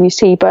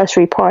IWC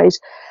Bursary Prize.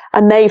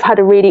 And they've had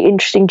a really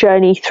interesting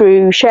journey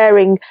through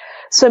sharing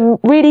some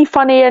really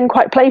funny and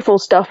quite playful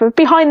stuff of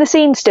behind the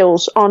scenes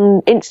stills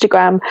on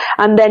Instagram,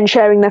 and then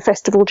sharing their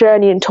festival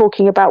journey and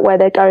talking about where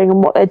they're going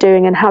and what they're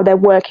doing and how they're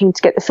working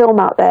to get the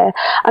film out there.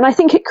 And I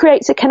think it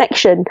creates a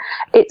connection.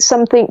 It's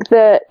something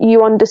that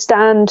you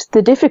understand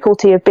the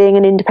difficulty of being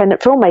an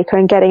independent filmmaker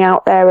and getting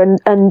out there,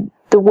 and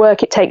the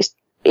work it takes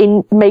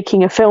in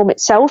making a film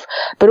itself,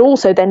 but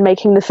also then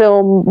making the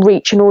film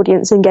reach an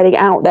audience and getting it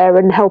out there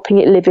and helping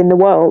it live in the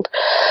world.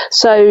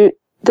 So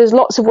there's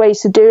lots of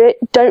ways to do it.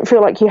 Don't feel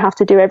like you have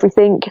to do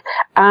everything,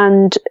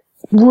 and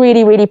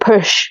really, really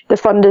push the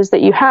funders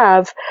that you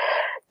have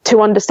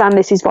to understand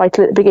this is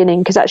vital at the beginning.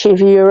 Because actually, if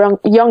you're a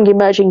young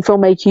emerging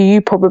filmmaker,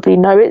 you probably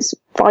know it's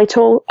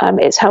vital.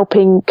 It's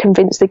helping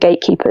convince the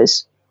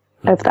gatekeepers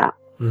of that.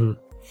 Mm.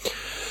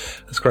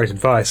 That's great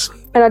advice.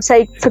 And I'd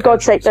say, for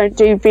God's sake, don't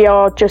do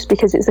VR just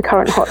because it's the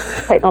current hot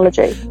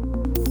technology.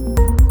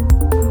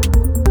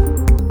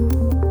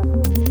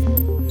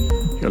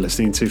 You're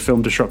listening to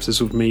Film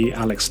Disruptors with me,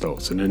 Alex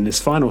Stoltz, and in this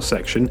final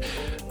section,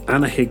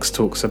 Anna Higgs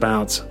talks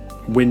about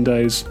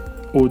windows,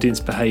 audience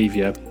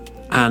behaviour,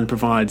 and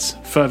provides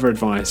further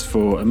advice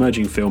for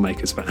emerging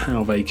filmmakers about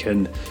how they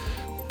can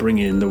bring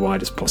in the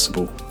widest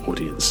possible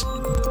audience.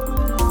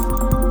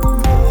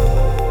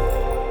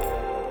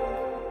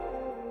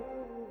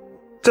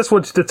 Just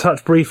wanted to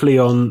touch briefly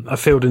on A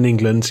Field in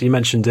England. You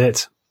mentioned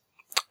it.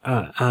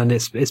 And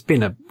it's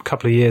been a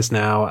couple of years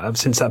now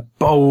since that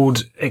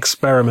bold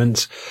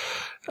experiment,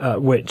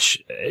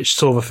 which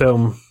saw the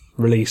film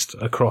released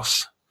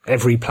across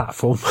every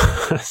platform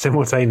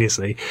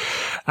simultaneously.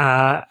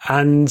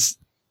 And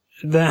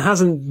there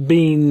hasn't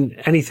been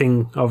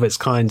anything of its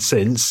kind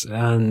since.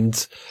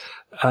 And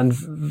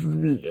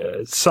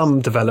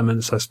some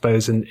developments, I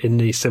suppose, in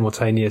the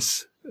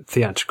simultaneous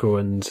theatrical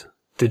and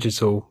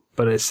digital,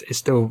 but it's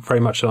still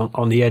very much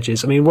on the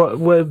edges. I mean,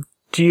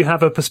 do you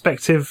have a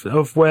perspective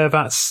of where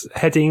that's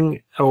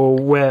heading, or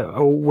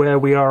where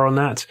we are on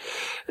that?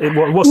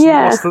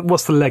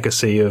 What's the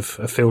legacy of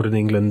A Field in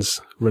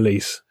England's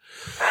release?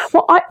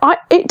 Well,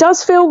 it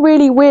does feel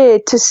really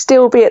weird to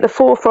still be at the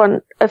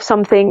forefront of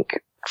something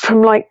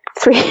from like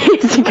 3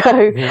 years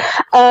ago.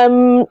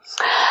 Yeah.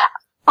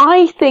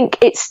 I think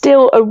it's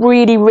still a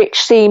really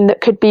rich theme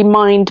that could be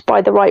mined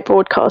by the right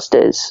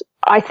broadcasters.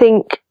 I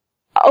think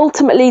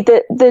ultimately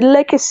the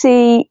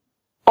legacy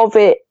of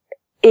it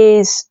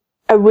is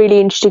a really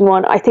interesting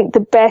one. I think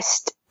the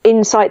best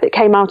insight that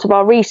came out of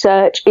our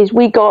research is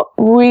we got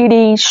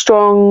really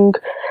strong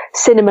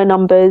cinema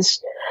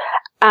numbers,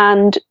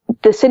 and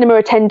the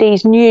cinema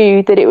attendees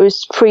knew that it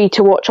was free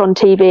to watch on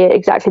TV at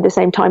exactly the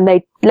same time.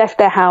 They left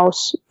their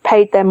house,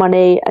 paid their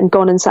money, and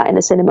gone and sat in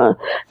a cinema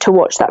to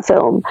watch that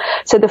film.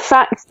 So the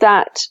fact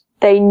that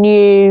they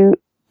knew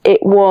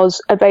it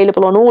was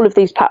available on all of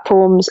these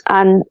platforms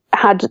and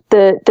had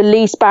the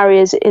least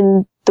barriers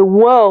in the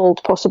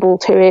world possible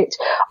to it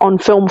on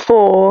Film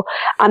 4,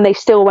 and they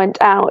still went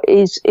out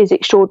is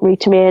extraordinary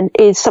to me, and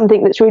is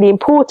something that's really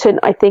important,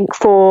 I think,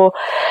 for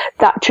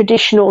that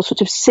traditional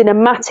sort of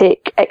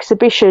cinematic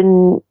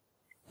exhibition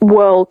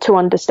world to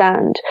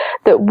understand.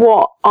 That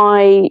what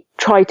I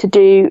try to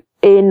do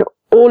in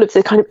all of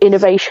the kind of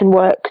innovation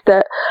work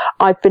that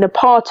I've been a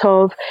part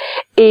of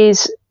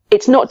is,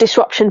 it's not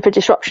disruption for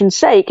disruption's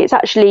sake. It's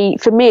actually,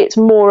 for me, it's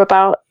more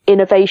about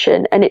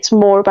innovation, and it's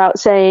more about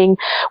saying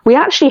we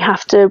actually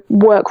have to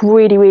work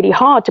really, really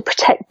hard to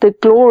protect the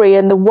glory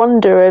and the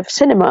wonder of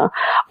cinema.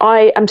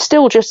 I am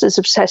still just as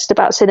obsessed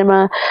about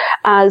cinema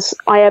as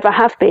I ever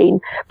have been,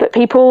 but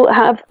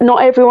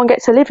not everyone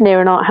gets to live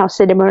near an art house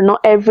cinema, and not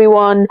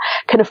everyone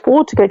can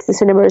afford to go to the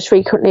cinema as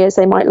frequently as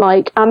they might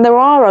like. And there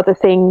are other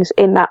things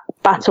in that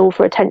battle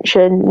for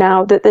attention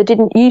now that there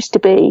didn't used to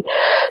be.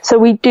 So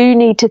we do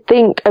need to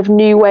think of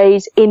new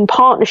ways in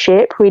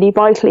partnership, really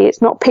vitally.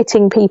 It's not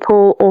pitting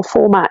people or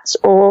formats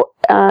or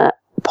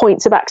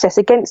points of access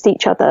against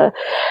each other.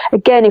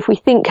 Again, if we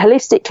think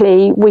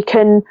holistically, we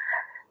can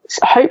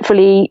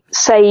hopefully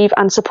save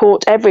and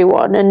support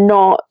everyone and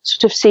not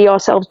sort of see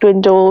ourselves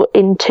dwindle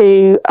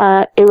into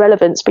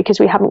irrelevance because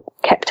we haven't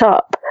kept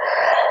up.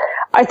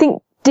 I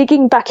think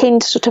digging back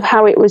into sort of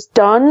how it was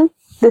done,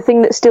 the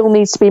thing that still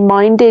needs to be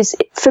mined is,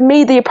 for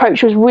me, the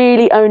approach was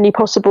really only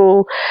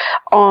possible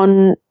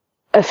on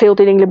a field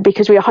in England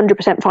because we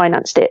 100%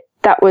 financed it.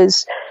 That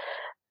was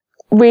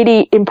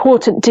really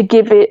important to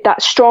give it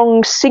that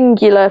strong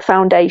singular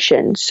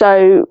foundation.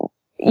 So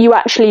you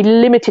actually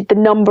limited the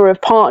number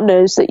of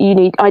partners that you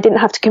need. I didn't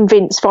have to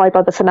convince 5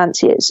 other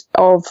financiers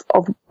of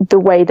the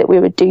way that we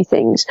would do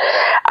things.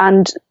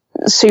 And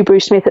Sue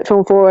Bruce Smith at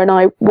Film 4 and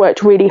I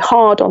worked really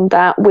hard on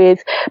that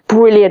with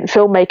brilliant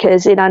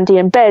filmmakers in Andy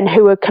and Ben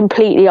who were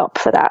completely up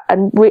for that.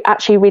 And we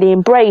actually really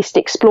embraced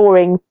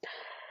exploring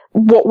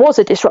what was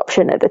a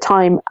disruption at the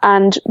time.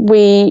 And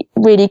we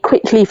really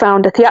quickly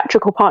found a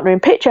theatrical partner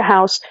in Picture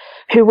House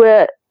who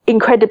were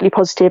incredibly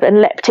positive and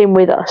leapt in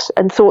with us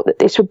and thought that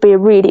this would be a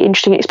really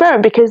interesting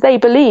experiment because they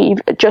believe,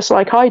 just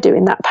like I do,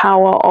 in that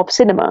power of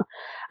cinema.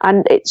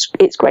 And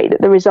it's great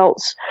that the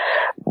results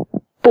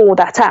bore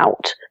that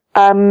out.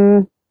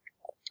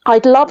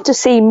 I'd love to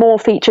see more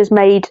features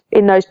made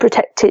in those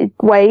protected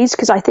ways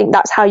because I think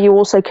that's how you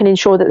also can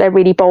ensure that they're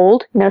really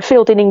bold. You know,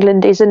 Field in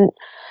England isn't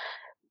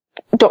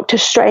Doctor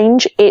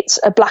Strange. It's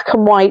a black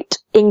and white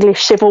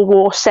English Civil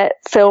War set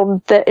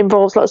film that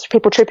involves lots of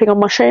people tripping on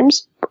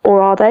mushrooms,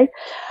 or are they?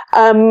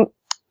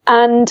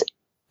 And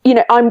you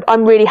know,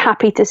 I'm really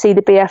happy to see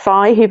the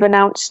BFI, who've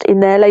announced in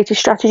their latest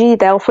strategy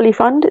they'll fully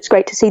fund. It's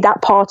great to see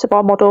that part of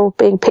our model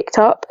being picked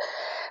up.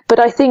 But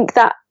I think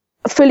that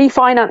fully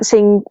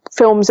financing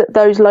films at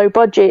those low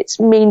budgets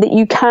mean that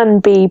you can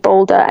be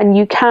bolder and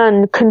you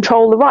can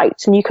control the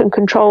rights and you can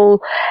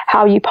control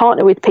how you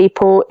partner with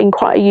people in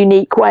quite a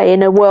unique way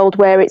in a world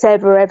where it's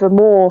ever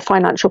more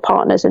financial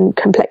partners and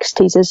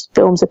complexities as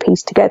films are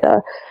pieced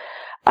together.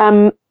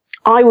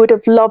 I would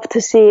have loved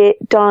to see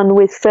it done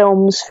with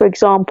films, for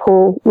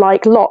example,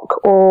 like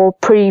Locke or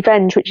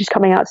Prevenge, which is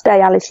coming out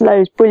today, Alice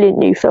Lowe's brilliant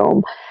new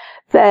film.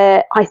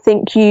 There, I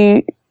think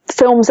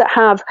films that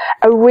have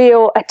a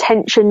real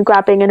attention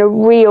grabbing and a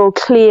real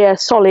clear,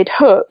 solid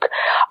hook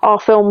are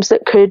films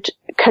that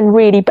can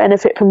really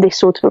benefit from this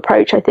sort of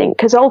approach, I think,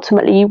 because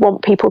ultimately you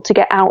want people to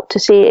get out to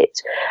see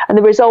it. And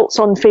the results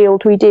on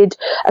Field, we did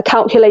a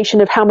calculation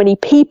of how many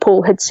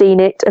people had seen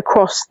it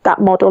across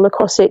that model,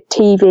 across it,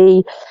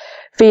 TV,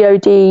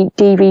 VOD,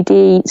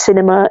 DVD,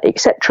 cinema,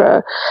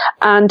 etc.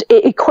 And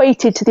it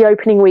equated to the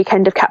opening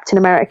weekend of Captain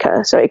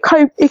America. So it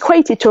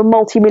equated to a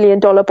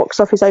multi-million-dollar box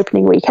office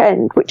opening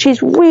weekend, which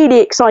is really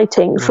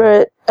exciting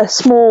for a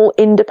small,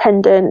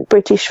 independent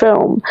British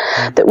film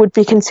that would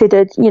be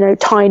considered, you know,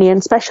 tiny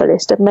and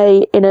specialist and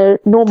may, in a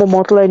normal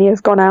model, only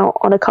have gone out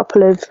on a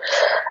couple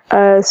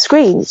of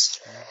screens.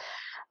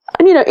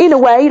 And, you know, in a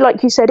way,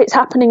 like you said, it's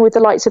happening with the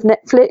likes of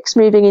Netflix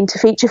moving into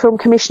feature film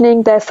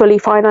commissioning. They're fully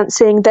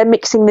financing. They're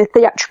mixing the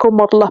theatrical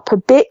model up a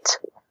bit.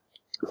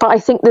 But I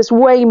think there's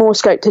way more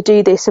scope to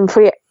do this and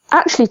for it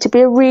actually to be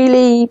a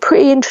really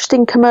pretty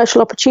interesting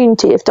commercial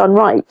opportunity if done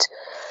right.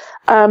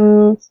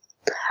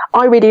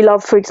 I really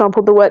love, for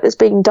example, the work that's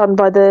being done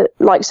by the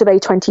likes of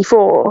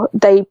A24.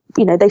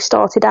 They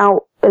started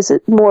out as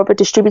more of a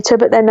distributor,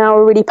 but they're now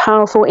a really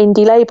powerful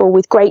indie label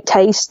with great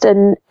taste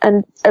and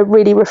a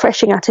really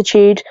refreshing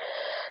attitude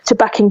to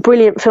backing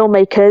brilliant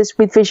filmmakers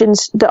with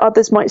visions that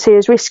others might see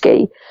as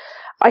risky.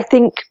 I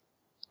think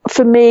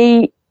for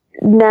me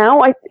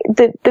now,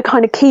 the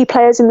kind of key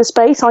players in the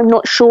space, I'm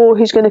not sure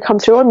who's going to come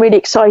through. I'm really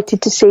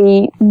excited to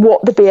see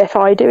what the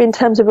BFI do in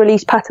terms of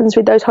release patterns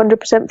with those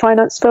 100%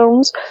 financed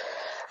films.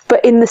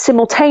 But in the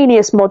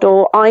simultaneous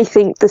model, I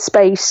think the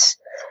space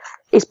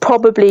is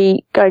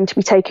probably going to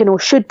be taken or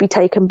should be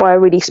taken by a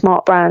really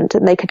smart brand,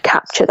 and they could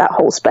capture that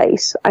whole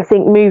space. I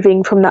think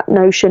moving from that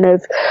notion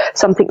of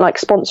something like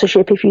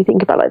sponsorship, if you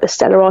think about like the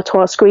Stella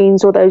Artois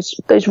screens or those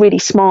really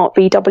smart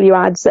VW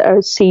ads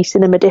that see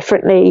cinema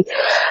differently,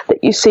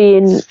 that you see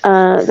in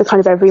the kind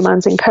of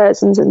Everymans and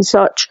Curzons and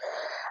such,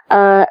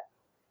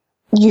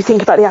 you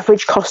think about the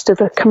average cost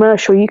of a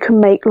commercial, you can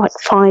make like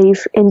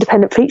 5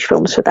 independent feature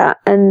films for that.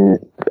 And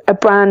a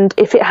brand,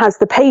 if it has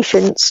the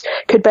patience,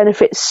 could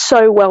benefit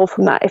so well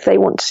from that if they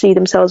want to see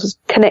themselves as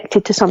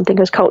connected to something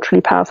as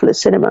culturally powerful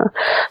as cinema.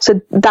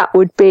 So that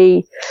would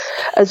be,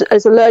 as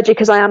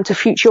allergic as I am to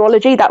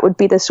futurology, that would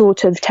be the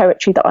sort of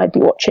territory that I'd be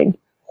watching.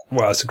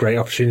 Well, it's a great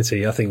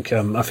opportunity. I think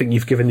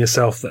you've given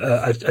yourself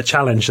a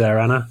challenge there,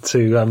 Anna,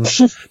 to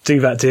do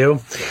that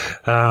deal,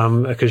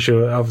 because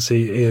you're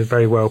obviously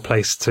very well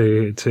placed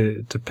to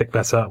pick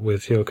that up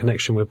with your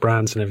connection with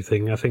brands and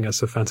everything. I think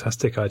that's a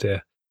fantastic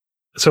idea.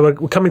 So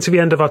we're coming to the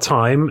end of our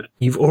time.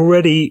 You've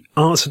already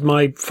answered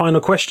my final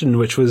question,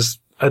 which was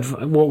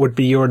what would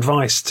be your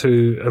advice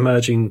to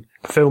emerging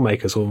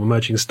filmmakers or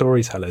emerging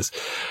storytellers?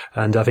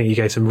 And I think you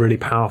gave some really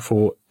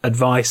powerful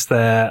advice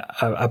there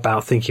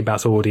about thinking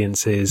about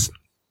audiences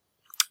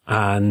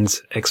and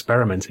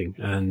experimenting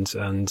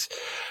and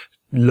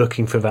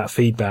looking for that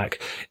feedback.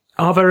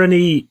 Are there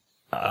any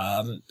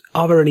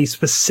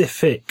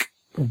specific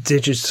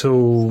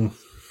digital,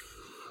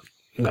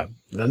 no,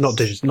 not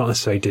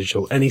necessarily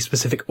digital, any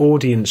specific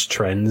audience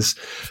trends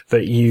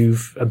that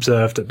you've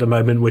observed at the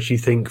moment, which you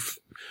think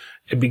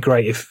it'd be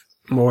great if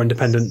more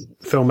independent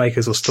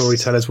filmmakers or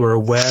storytellers were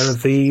aware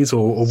of these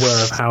or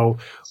aware of how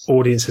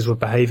audiences were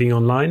behaving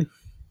online?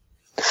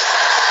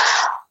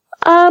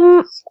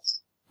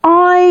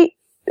 I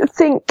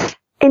think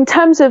in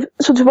terms of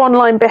sort of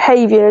online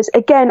behaviours,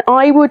 again,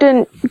 I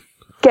wouldn't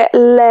get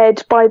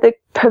led by the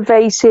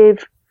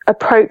pervasive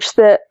approach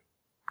that,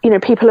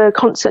 people are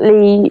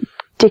constantly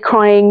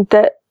decrying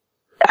that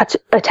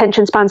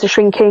attention spans are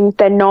shrinking.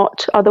 They're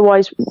not.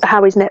 Otherwise,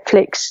 how is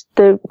Netflix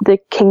the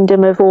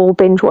kingdom of all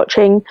binge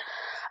watching?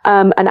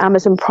 An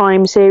Amazon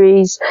Prime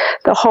series,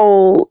 the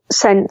whole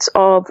sense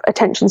of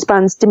attention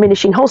spans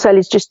diminishing wholesale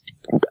is just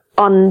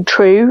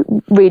untrue,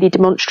 really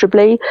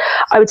demonstrably.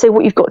 I would say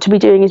what you've got to be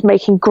doing is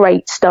making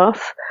great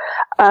stuff.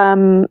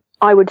 I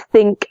would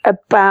think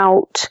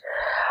about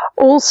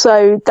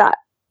also that,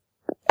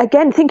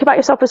 again, think about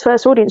yourself as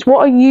first audience. What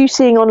are you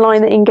seeing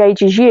online that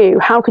engages you?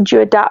 How could you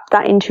adapt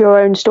that into your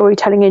own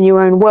storytelling in your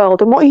own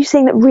world? And what are you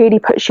seeing that really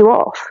puts you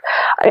off?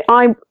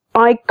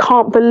 I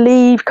can't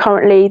believe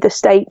currently the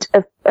state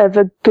of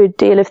a good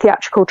deal of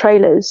theatrical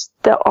trailers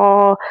that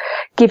are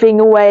giving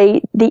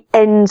away the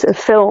ends of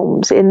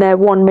films in their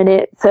 1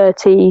 minute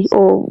 30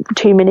 or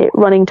 2 minute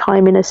running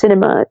time in a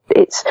cinema.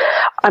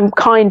 I'm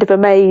kind of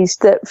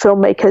amazed that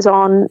filmmakers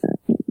aren't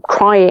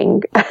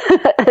crying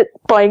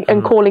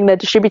and calling their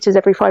distributors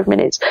every 5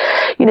 minutes.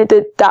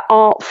 That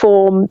art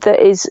form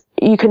that is,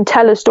 you can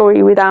tell a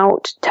story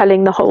without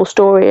telling the whole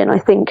story. And I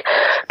think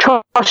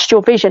trust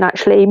your vision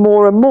actually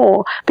more and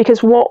more,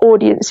 because what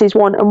audiences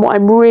want, and what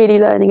I'm really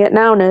learning at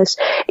Nowness,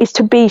 is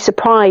to be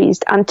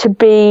surprised and to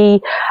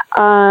be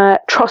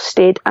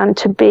trusted and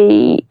to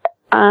be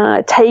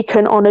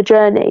taken on a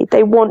journey.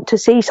 They want to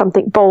see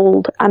something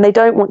bold, and they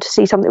don't want to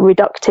see something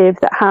reductive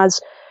that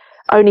has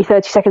only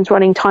 30 seconds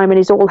running time and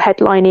is all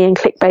headliney and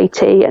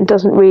clickbaity and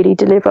doesn't really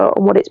deliver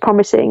on what it's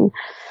promising.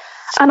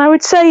 And I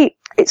would say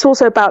it's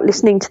also about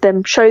listening to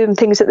them, show them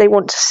things that they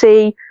want to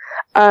see.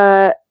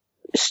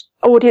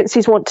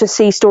 Audiences want to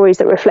see stories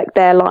that reflect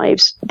their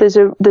lives. There's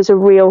a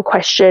real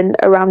question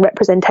around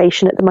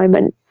representation at the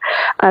moment.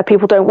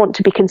 People don't want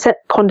to be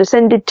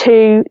condescended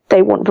to.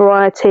 They want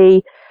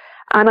variety.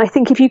 And I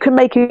think if you can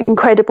make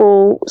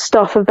incredible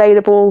stuff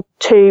available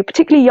to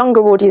particularly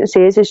younger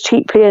audiences as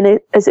cheaply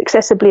and as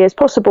accessibly as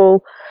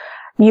possible,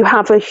 you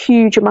have a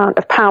huge amount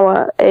of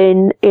power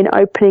in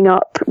opening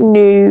up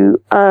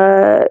new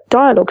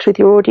dialogues with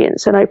your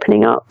audience and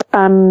opening up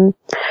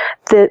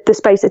the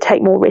space to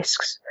take more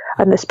risks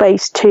and the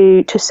space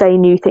to say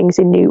new things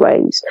in new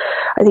ways.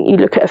 I think you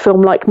look at a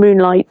film like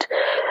Moonlight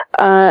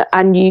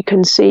and you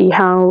can see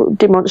how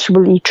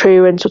demonstrably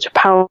true and sort of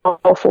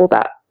powerful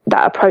that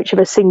approach of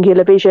a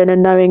singular vision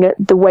and knowing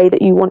the way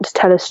that you want to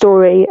tell a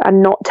story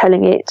and not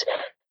telling it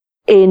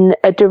in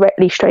a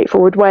directly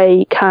straightforward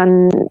way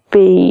can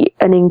be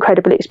an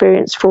incredible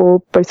experience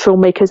for both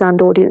filmmakers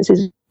and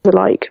audiences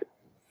alike.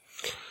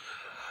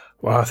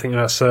 Well, I think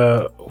that's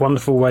a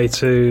wonderful way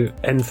to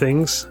end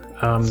things.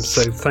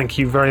 So thank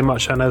you very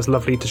much, Anna. It was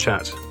lovely to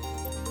chat.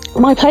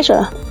 My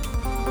pleasure.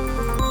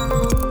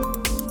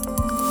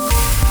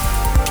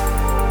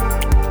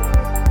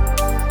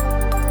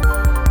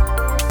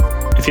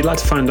 If you'd like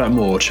to find out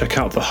more, check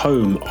out the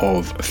home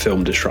of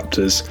Film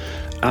Disruptors,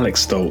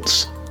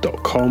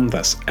 alexstolz.com,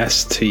 that's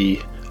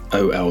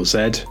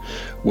STOLZ,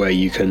 where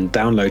you can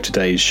download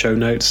today's show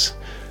notes,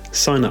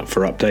 sign up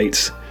for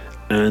updates,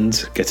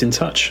 and get in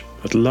touch.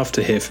 I'd love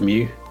to hear from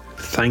you.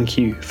 Thank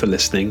you for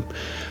listening,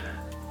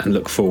 and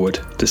look forward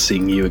to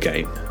seeing you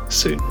again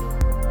soon.